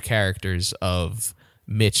is two characters of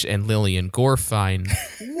Mitch and Lillian Gorfine,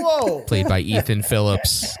 Whoa! played by Ethan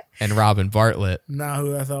Phillips and Robin Bartlett. Not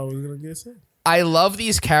who I thought was gonna get sick. I love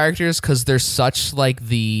these characters because they're such like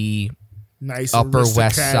the Nice Upper West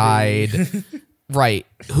aristocratic. Side, right?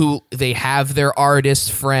 Who they have their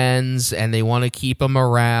artist friends and they want to keep him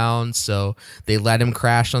around, so they let him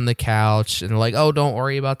crash on the couch and they're like, "Oh, don't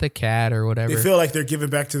worry about the cat or whatever." They feel like they're giving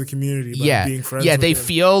back to the community by being friends. Yeah, with they him.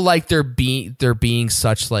 feel like they're being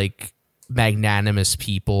such like magnanimous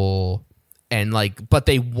people, and like, but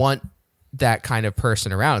they want that kind of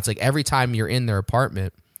person around. It's like every time you're in their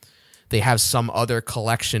apartment, they have some other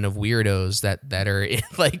collection of weirdos that are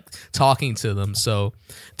like talking to them. So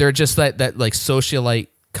they're just that like socialite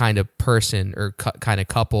kind of person or kind of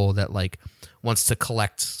couple that like wants to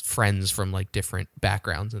collect friends from like different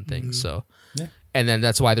backgrounds and things. So, and then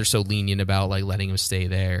that's why they're so lenient about like letting him stay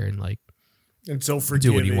there and like and so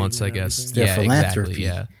do what he wants, I guess. Their Yeah, philanthropy. exactly.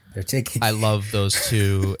 Yeah. They're taking. I love those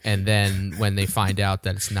two. And then when they find out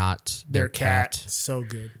that it's not their cat, so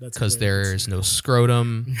good. That's because hilarious. there's no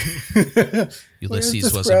scrotum.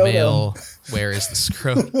 Ulysses the was scrotum? a male. Where is the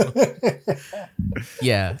scrotum?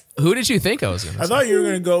 Yeah. Who did you think I was going to I say? thought you were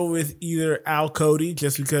gonna go with either Al Cody,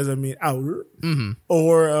 just because Outer, Mm-hmm.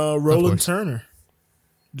 or Roland course. Turner,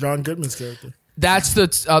 John Goodman's character. That's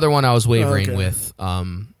the other one I was wavering Okay. with.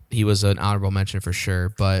 He was an honorable mention for sure,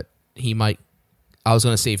 but he might. I was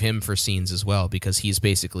going to save him for scenes as well because he's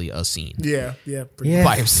basically a scene Yeah. Pretty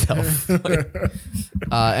by himself.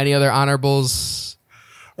 Any other honorables?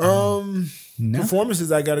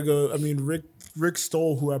 Performances, I gotta go. I mean, Rick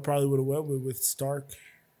Stoll, who I probably would have went with Stark.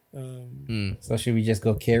 So should we just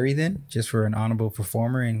go Carrie then, just for an honorable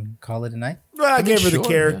performer and call it a night? Well, I gave her the sure,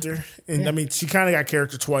 character, and I mean, she kind of got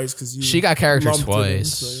character twice because She got character lumped it in,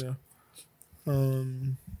 twice. so,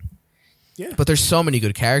 yeah. But there's so many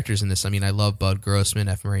good characters in this. I mean, I love Bud Grossman,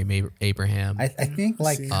 F. Murray Abraham. I think,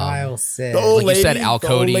 like Kyle said, The old Like you lady, said, Al the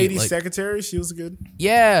Cody, old lady like- secretary, she was good.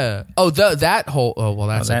 Yeah. Oh, that whole. Oh, well,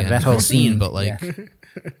 that's that- again, that whole a scene, scene, but like,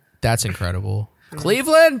 that's incredible.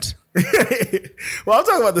 Cleveland. Well, I'm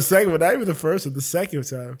talking about the second one, not even the first one, the second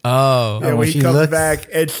time. Oh. Yeah, when when he she comes looks- back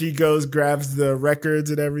and she goes, grabs the records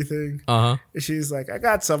and everything. Uh huh. And she's like, I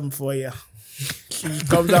got something for you. She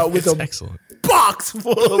comes out with a Excellent. box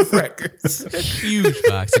full of records. Huge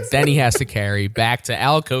box. And then he has to carry back to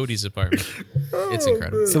Al Cody's apartment. It's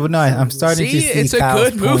incredible. So no, I'm starting See, to see it's a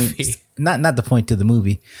Kyle's good points. movie. Not the point to the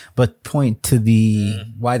movie, but point to the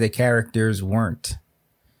why the characters weren't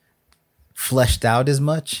fleshed out as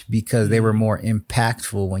much, because they were more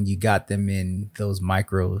impactful when you got them in those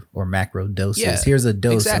micro or macro doses. Yeah, Here's a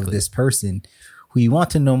dose exactly. of this person who you want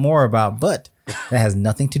to know more about, but that has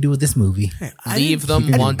nothing to do with this movie. Leave them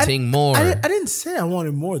wanting more. I didn't say I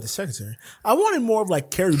wanted more of the secretary. I wanted more of like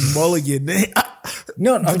Carrie Mulligan.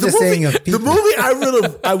 No, I'm The just saying of the people. movie I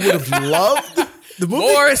would have loved. The movie,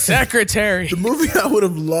 More secretary. the movie I would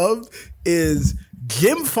have loved is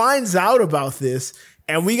Jim finds out about this,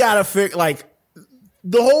 and we gotta figure like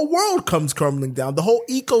the whole world comes crumbling down. The whole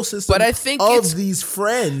ecosystem. But I think of it's- these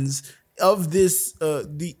friends of this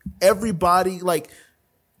everybody, like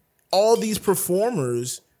all these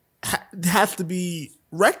performers have to be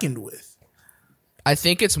reckoned with. I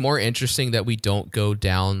think it's more interesting that we don't go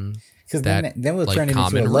down Because that then we'll like, turn it into a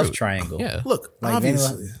common love route. triangle. Yeah. Look, Like, then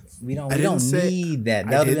obviously, we don't I we don't didn't say- need that. I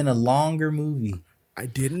That would have didn't- been a longer movie. I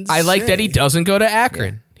didn't. I like that he say- doesn't go to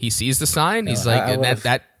Akron. He sees the sign. He's No, like, I and would've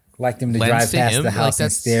that liked him to lends drive to past him, the like, house and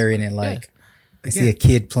that's- stare in it, yeah. like I see a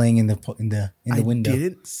kid playing in the I window.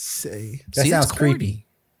 didn't say. That See, sounds that's corny. creepy.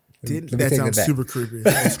 Didn't, Let me that take sounds that back. super creepy.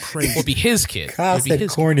 That was crazy. would be his kid. Kyle Would be said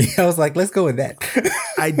his corny. I was like, let's go with that.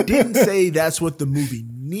 I didn't say that's what the movie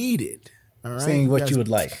needed. All right, Saying what That's- you would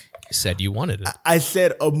like. kid. Said you wanted it. I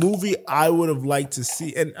said a movie I would have liked to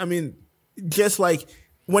see, and I mean, just like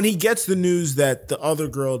when he gets the news that the other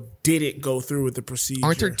girl didn't go through with the procedure.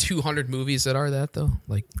 Aren't there 200 movies that are that though?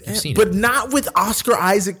 Like you've seen but it. not with Oscar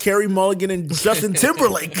Isaac, Carey Mulligan, and Justin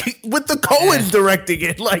Timberlake. With the Coens directing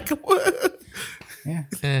it, like what? Yeah.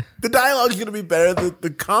 Eh. The dialogue's gonna be better.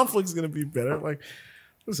 The conflict's gonna be better. Like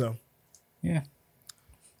so. Yeah.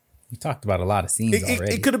 We talked about a lot of scenes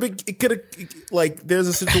already. It could have been. It could have like. There's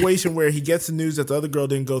a situation where he gets the news that the other girl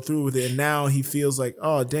didn't go through with it, and now he feels like,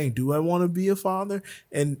 oh dang, do I want to be a father?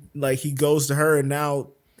 And like he goes to her, and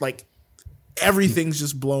now like everything's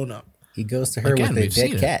just blown up. He goes to her Again, with a we've seen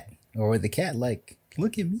dead it. cat, or with the cat like,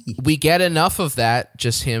 look at me. We get enough of that.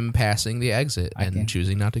 Just him passing the exit and can-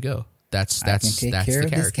 choosing not to go. That's I can take that's care the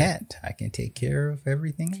of this character. cat. I can take care of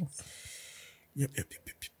everything else. Yep.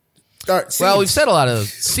 All right. Well, we've scenes. said a lot of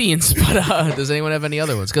scenes, but does anyone have any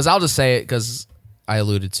other ones? Because I'll just say it because I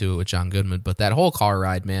alluded to it with John Goodman. But that whole car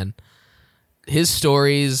ride, man, his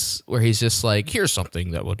stories where he's just like, here's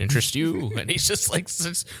something that would interest you, and he's just like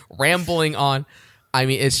just rambling on. I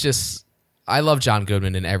mean, it's just, I love John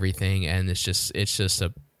Goodman and everything, and it's just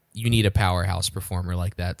you need a powerhouse performer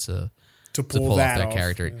like that to pull off that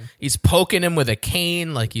character. Yeah. He's poking him with a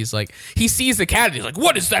cane, like he sees the cat and he's like,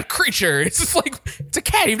 what is that creature? It's just like, it's a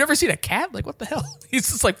cat. You've never seen a cat? Like, what the hell? He's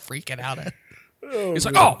just like freaking out at it. He's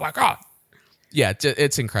like, oh my God. Yeah,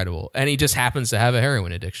 it's incredible. And he just happens to have a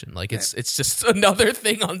heroin addiction. Like, it's just another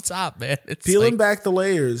thing on top, man. It's peeling back the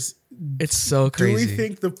layers. It's so crazy. Do we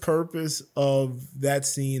think the purpose of that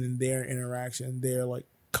scene and their interaction, their like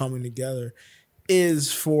coming together,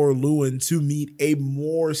 is for Llewyn to meet a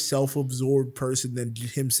more self-absorbed person than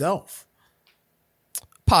himself?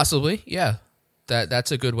 Possibly, yeah.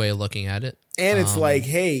 That's a good way of looking at it. And it's like,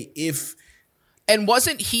 hey, if... And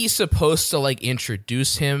wasn't he supposed to like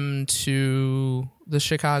introduce him to the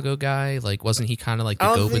Chicago guy? Like, wasn't he kind of like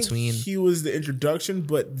the go-between? He was the introduction,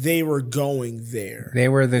 but they were going there. They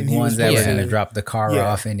were the ones that were going to drop the car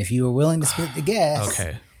off, and if you were willing to split the gas...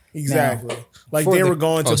 Okay. Exactly. Now, like they were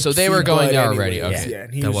going to... so they were going there already. Anyways. Okay.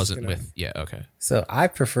 Yeah, that wasn't with... Yeah, okay. So I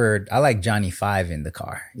like Johnny Five in the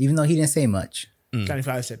car, even though he didn't say much. Johnny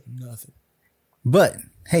Five said nothing. But,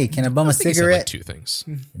 hey, can I bum a cigarette? He said like 2 things.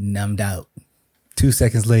 Numbed out. 2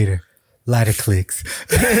 seconds later, lighter clicks.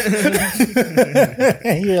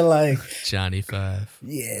 You're like... Johnny Five.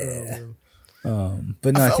 Yeah.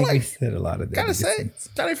 But no, I think we said a lot of that. Gotta say,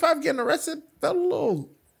 Johnny Five getting arrested felt a little...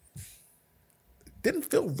 Didn't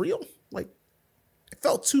feel real. Like, it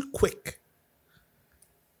felt too quick.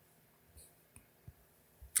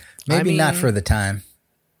 Maybe not for the time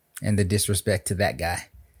and the disrespect to that guy.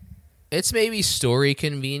 It's maybe story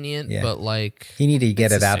convenient, but like... He needed to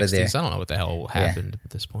get it out of there. I don't know what the hell happened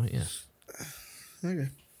at this point, Okay.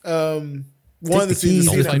 One of the scenes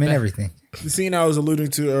and everything. The scene I was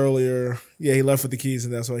alluding to earlier, he left with the keys,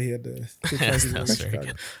 and that's why he had to take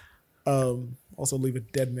Chicago. Also leave a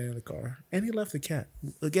dead man in the car. And he left the cat.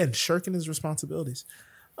 Again, shirking his responsibilities.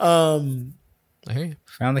 I hear you.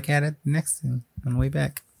 Found the cat at the next thing on the way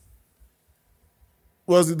back.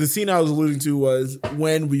 Well, the scene I was alluding to was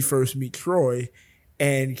when we first meet Troy,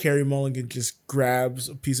 and Carey Mulligan just grabs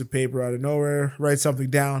a piece of paper out of nowhere, writes something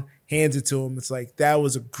down, hands it to him. It's like, that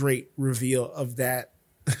was a great reveal of that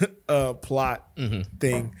plot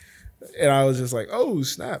thing. And I was just like, oh,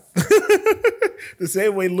 snap. The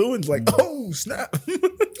same way Llewyn's like, oh, snap.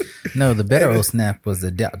 No, the better old snap was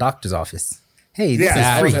the doctor's office. Hey, this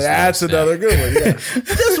is free. That's another good one. Yeah.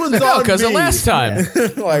 This one's on because the last time.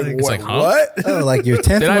 Like, what? Oh, like your 10th one is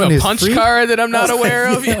free? Did I have a punch card that I'm not aware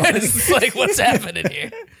of? It's like, what's happening here?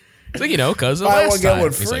 It's like, because the last time. Get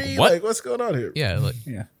one free? Like, what? Like, what's going on here? Yeah.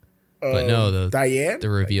 But no, Diane? The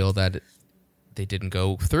reveal that they didn't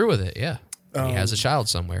go through with it. Yeah. He has a child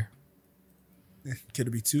somewhere. Could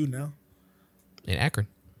it be 2 now? In Akron.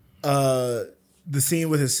 The scene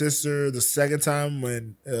with his sister, the second time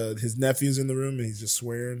when his nephew's in the room and he's just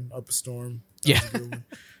swearing up a storm. Yeah.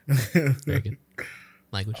 Very good.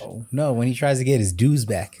 Language. Oh, no, when he tries to get his dues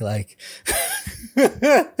back, like.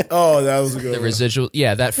 Oh, that was a good one. The residual.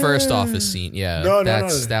 Yeah, that first office scene. Yeah. No.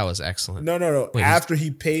 That was excellent. No. Wait, after he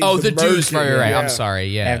paid the dues. Right. Yeah. I'm sorry.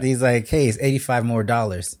 Yeah. After he's like, hey, it's $85 more.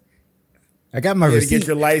 I got my receipt. To get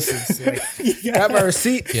your license. Like, got my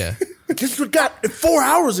receipt. Yeah. Just got it 4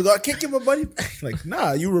 hours ago. I can't get my money back. Like,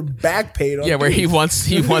 nah, you were back paid on where he wants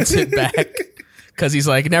it back because he's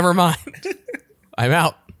like, never mind. I'm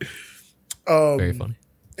out. Very funny.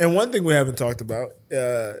 And one thing we haven't talked about,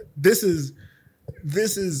 this is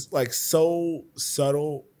like so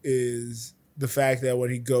subtle, is the fact that when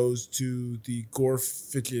he goes to the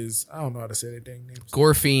Gorfiches, I don't know how to say their dang names.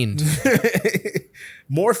 Gorfiend.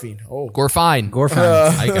 Morphine. Oh. Gorfine.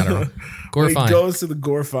 I got it wrong. Gorfine. When he goes to the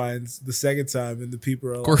Gorfines the second time, and the people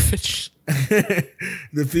are like, Gorfich.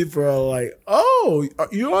 The people are like, oh, are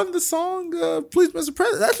you on the song Please Mr.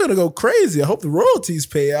 President? That's going to go crazy. I hope the royalties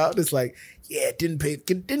pay out. It's like, yeah, didn't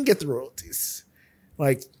get the royalties.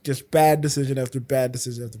 Like, just bad decision after bad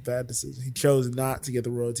decision after bad decision. He chose not to get the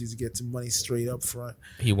royalties, to get some money straight up front.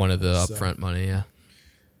 He wanted the upfront money, yeah.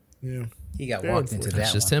 Yeah. He got walked into that.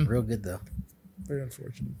 That's just one. him. Real good, though. Very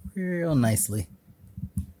unfortunate. Real nicely.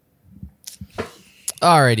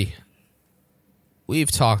 Alrighty. We've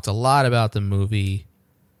talked a lot about the movie,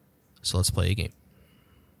 so let's play a game.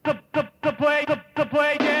 The play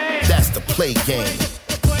game. That's the play game.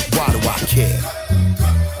 Why do I care?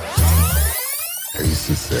 I used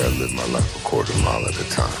to say I live my life a quarter mile at a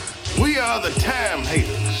time. We are the time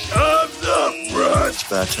haters of the front. It's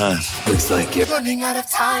about time. Looks like you're running out of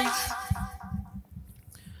time.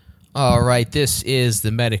 All right, this is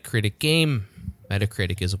the Metacritic game.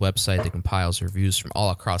 Metacritic is a website that compiles reviews from all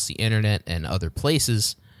across the internet and other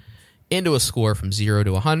places into a score from 0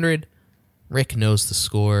 to 100. Rick knows the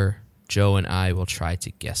score. Joe and I will try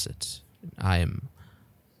to guess it. I am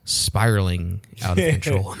spiraling out of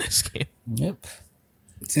control in this game. Yep.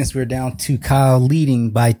 Since we're down to Kyle leading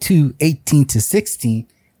by 2, 18-16,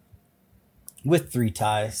 with 3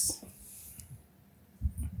 ties.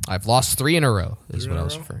 I've lost 3 in a row, is what I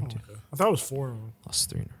was referring to. Okay. I thought it was 4 in a row. Lost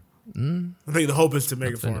 3 in a row. I think the hope is to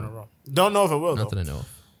make it 4 in a row. Don't know if I will, Not though. that I know of.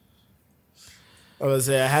 I was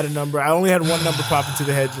say I had a number. I only had one number pop into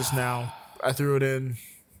the head just now. I threw it in,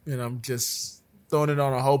 and I'm just throwing it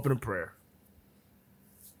on a hope and a prayer.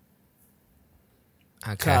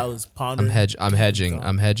 Okay. Kyle is pondering. I'm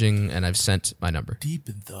hedging, and I've sent my number. Deep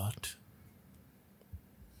in thought.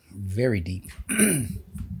 Very deep.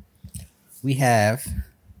 We have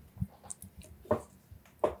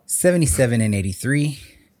 77 and 83.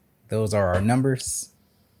 Those are our numbers.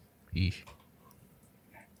 Eesh.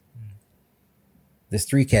 The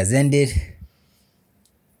streak has ended.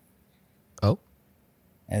 Oh.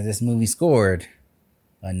 As this movie scored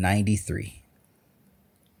a 93.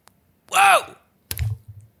 Whoa!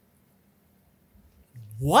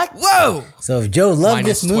 What? Whoa! So if Joe loved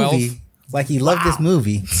Minus this movie, 12. like he loved this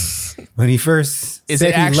movie, when he first Is said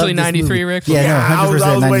it he actually loved this 93, movie- Rick? Yeah, no, 100% I was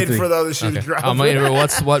 93. waiting for the other shoe to Okay. drop. I'm waiting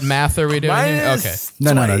for what math are we doing here? Okay.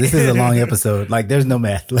 No. This is a long episode. Like, there's no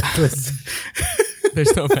math.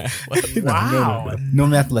 There's no math left. Wow. No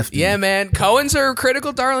math left. Yeah, man. Coens are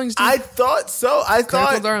critical darlings, dude. I thought so. I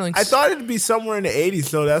thought darlings. I thought it'd be somewhere in the 80s,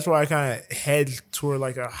 so that's why I kind of hedged toward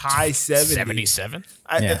like a high 70. 77?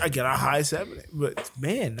 I get a high 70, but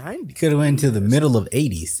man, 90. Could have went to the middle of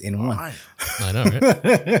 80s in one. I know,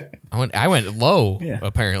 right? I went low, Yeah.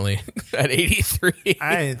 apparently, at 83.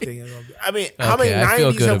 I didn't think it was gonna be. I mean, how Okay, many I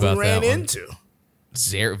feel 90s good have we about ran that one. into?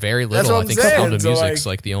 Very That's little. what I I'm think saying, Sound of so, Music's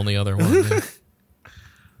like the only other one.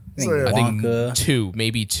 Yeah. I think Wonka. 2,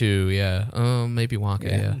 maybe 2, yeah. Maybe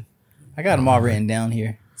Wonka, yeah. I got them all written down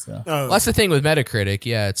here. So Well, that's the thing with Metacritic.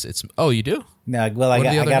 Yeah, it's. Oh, you do? no, well, I What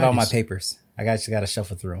are the got other all my 90s? papers. I just got to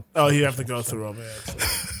shuffle through them. Oh, you have to go through them. Yeah,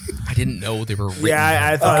 I didn't know they were written. yeah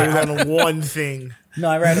I thought it was on one thing. No,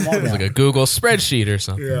 I write them all It was down. like a Google spreadsheet or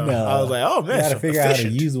something. Yeah, No. I was like, oh I man, got to so figure out how to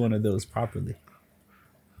efficient. use one of those properly.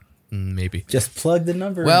 Maybe. Just plug the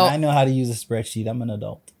number. Well- and I know how to use a spreadsheet. I'm an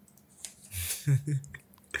adult.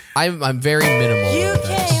 I'm very minimal. You with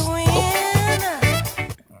this. can't win.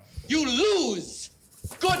 You lose.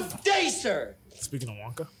 Good day, sir. Speaking of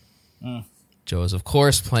Wonka, Joe is, of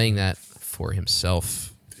course, playing that for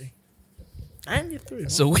himself. I didn't get through.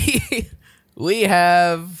 So we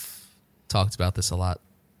have talked about this a lot.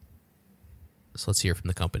 So let's hear from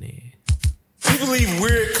the company. People leave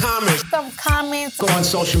weird comments. Some comments. Go on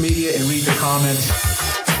social media and read the comments.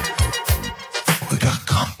 We got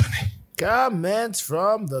company. Comments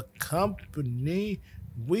from the company.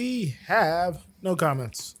 We have no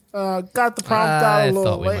comments. Got the prompt out a I little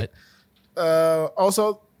thought we late. might.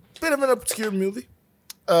 Also, bit of an obscure movie.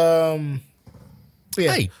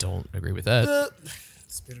 Yeah. I don't agree with that.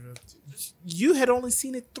 You had only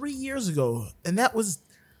seen it 3 years ago, and that was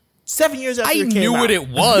 7 years after I it came knew out. what it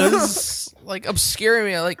was. Like, obscure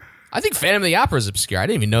me. Like, I think Phantom of the Opera is obscure. I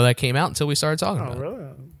didn't even know that came out until we started talking about it. Really?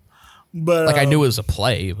 But Like, I knew it was a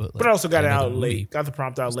play, but I also got it I know out the late. movie. Got the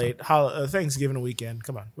prompt out late. Thanksgiving weekend.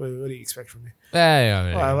 Come on. What do you expect from me?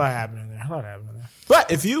 Yeah. A lot happening there. A lot happening there.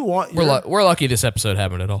 But if you want, We're lucky this episode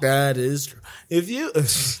happened at all. that is true. If you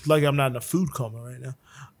like, I'm not in a food coma right now.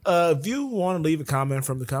 If you want to leave a comment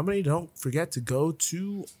from the company, don't forget to go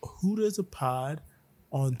to Who Does a Pod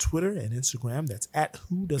on Twitter and Instagram. That's at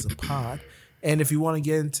Who Does a Pod. And if you want to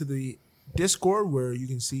get into the Discord where you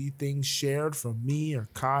can see things shared from me or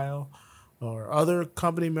Kyle or other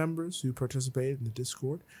company members who participate in the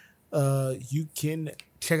Discord, you can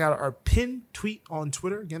check out our pinned tweet on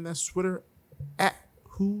Twitter. Again, that's Twitter at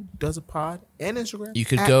Who Does a Pod and Instagram. You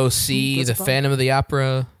could at go Who see Does the a Pod. Phantom of the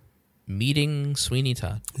Opera meeting Sweeney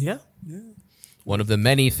Todd. Yeah. One of the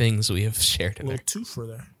many things we have shared A in there. little twofer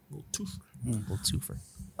there. A little twofer. Little twofer.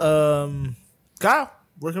 Kyle,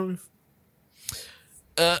 where can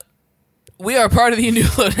we? We are part of the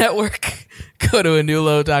Anulo Network. Go to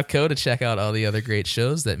anulo.co to check out all the other great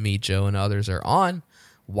shows that me, Joe, and others are on.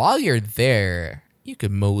 While you're there, you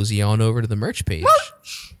could mosey on over to the merch page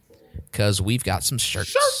because we've got some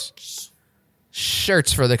shirts.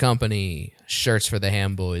 Shirts for the company. Shirts for the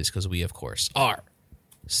Ham Boys because we, of course, are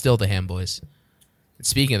still the Ham Boys. And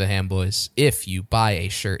speaking of the Ham Boys, if you buy a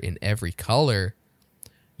shirt in every color,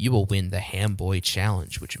 you will win the Ham Boy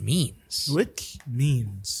Challenge, which means me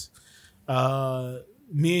and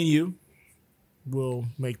you will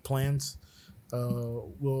make plans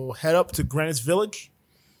we'll head up to Greenwich Village,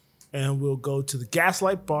 and we'll go to the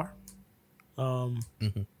Gaslight Bar.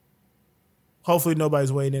 Hopefully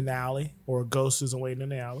nobody's waiting in the alley, or a ghost isn't waiting in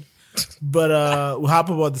the alley. But we'll hop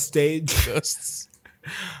up on the stage. Ghosts.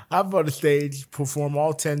 Hop up on the stage, perform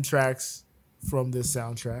all 10 tracks from this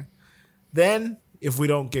soundtrack. Then, if we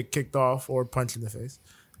don't get kicked off or punched in the face,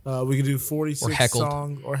 we can do 46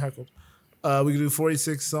 songs or heckled. We can do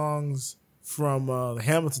 46 songs from the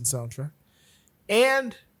Hamilton soundtrack.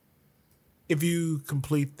 And if you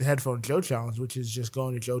complete the Headphone Joe Challenge, which is just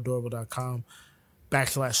going to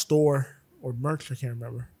joedorval.com/store or merch, I can't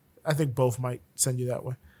remember. I think both might send you that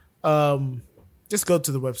way. Just go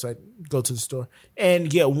to the website, go to the store, and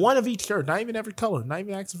get one of each shirt. Not even every color, not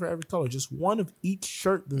even asking for every color, just one of each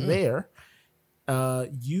shirt there.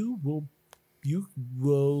 You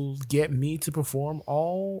will get me to perform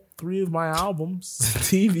all 3 of my albums,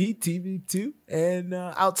 TV, TV2, and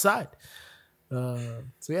Outside. So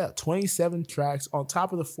yeah, 27 tracks on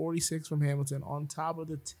top of the 46 from Hamilton, on top of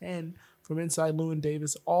the 10 from Inside Llewyn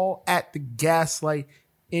Davis, all at the Gaslight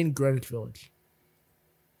in Greenwich Village.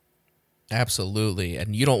 Absolutely.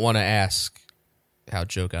 And you don't want to ask how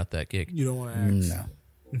Joe got that gig. You don't want to ask. No.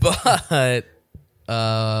 But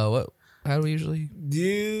how do we usually?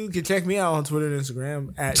 You can check me out on Twitter and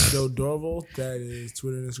Instagram at Joe Dorval. That is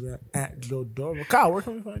Twitter and Instagram at Joe Dorval. Kyle, where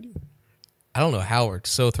can we find you? I don't know how we're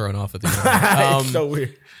so thrown off at the It's so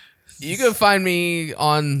weird. You can find me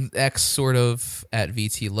on X, sort of, at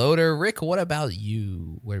VT Loader. Rick, what about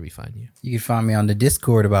you? Where do we find you? You can find me on the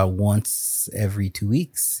Discord about once every 2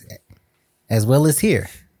 weeks, as well as here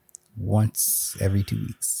once every 2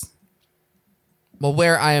 weeks. Well,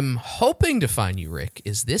 where I am hoping to find you, Rick,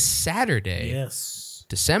 is this Saturday, yes,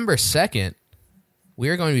 December 2nd. We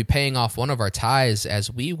are going to be paying off one of our ties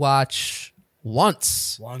as we watch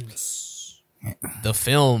Once. The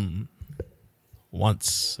film.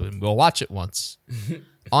 Once. We'll watch it once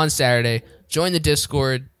on Saturday. Join the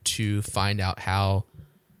Discord to find out how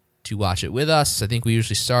to watch it with us. I think we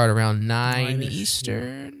usually start around 9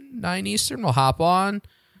 Eastern. 9 Eastern. We'll hop on,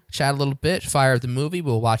 chat a little bit, fire up the movie.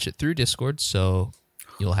 We'll watch it through Discord, so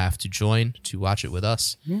you'll have to join to watch it with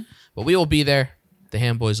us. Yeah. But we will be there. The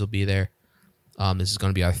Ham Boys will be there. This is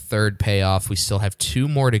going to be our 3rd payoff. We still have 2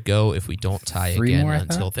 more to go if we don't tie 3 again more,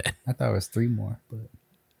 until then. I thought it was 3 more, but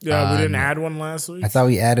yeah, we didn't add one last week. I thought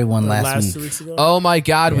we added one last week. 2 weeks ago. Oh my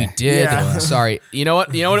God, we did. Yeah. Sorry. You know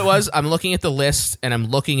what it was? I'm looking at the list and I'm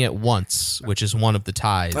looking at Once, which is one of the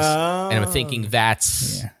ties. And I'm thinking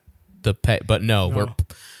that's the pay. But no, we're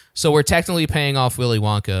technically paying off Willy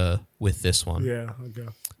Wonka with this one. Yeah, okay.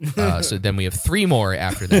 So then we have 3 more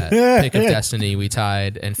after that. Pick of Destiny, we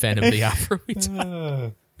tied, and Phantom of the Opera, we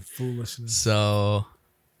tied. Foolishness. So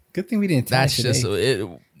good thing we didn't tie that's today. just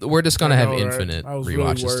we're just gonna have infinite I was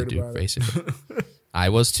rewatches really to do, worried about basically. I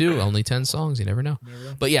was too. Only 10 songs. You never know.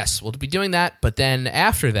 But yes, we'll be doing that. But then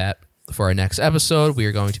after that, for our next episode, we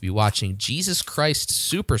are going to be watching Jesus Christ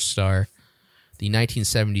Superstar, the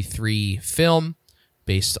 1973 film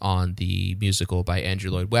based on the musical by Andrew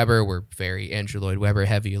Lloyd Webber. We're very Andrew Lloyd Webber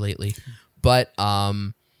heavy lately. But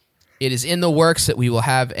it is in the works that we will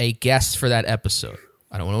have a guest for that episode.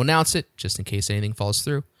 I don't want to announce it, just in case anything falls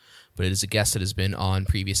through. But it is a guest that has been on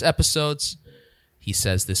previous episodes. He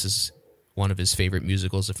says this is one of his favorite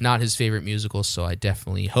musicals, if not his favorite musical, so I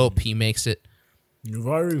definitely hope he makes it. You've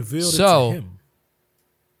already revealed it to him.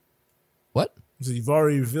 What? So you've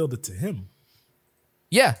already revealed it to him.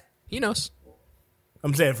 Yeah, he knows.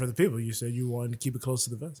 I'm saying for the people, you said you wanted to keep it close to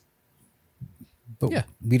the vest. But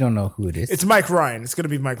we don't know who it is. It's Mike Ryan. It's going to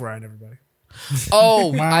be Mike Ryan, everybody.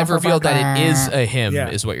 Oh, I've revealed that it is a him, Yeah,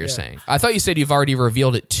 is what you're saying. I thought you said you've already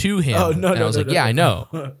revealed it to him. Oh, no, and I was like, yeah, I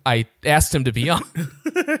know. I asked him to be on.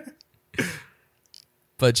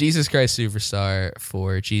 But Jesus Christ Superstar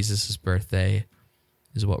for Jesus' birthday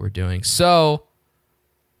is what we're doing. So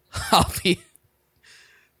I'll be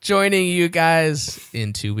joining you guys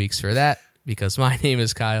in 2 weeks for that, because my name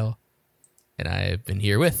is Kyle, and I have been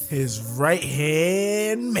here with his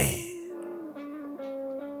right-hand man.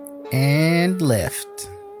 And left.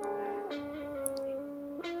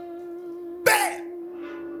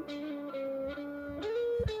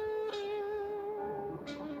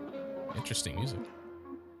 Interesting music.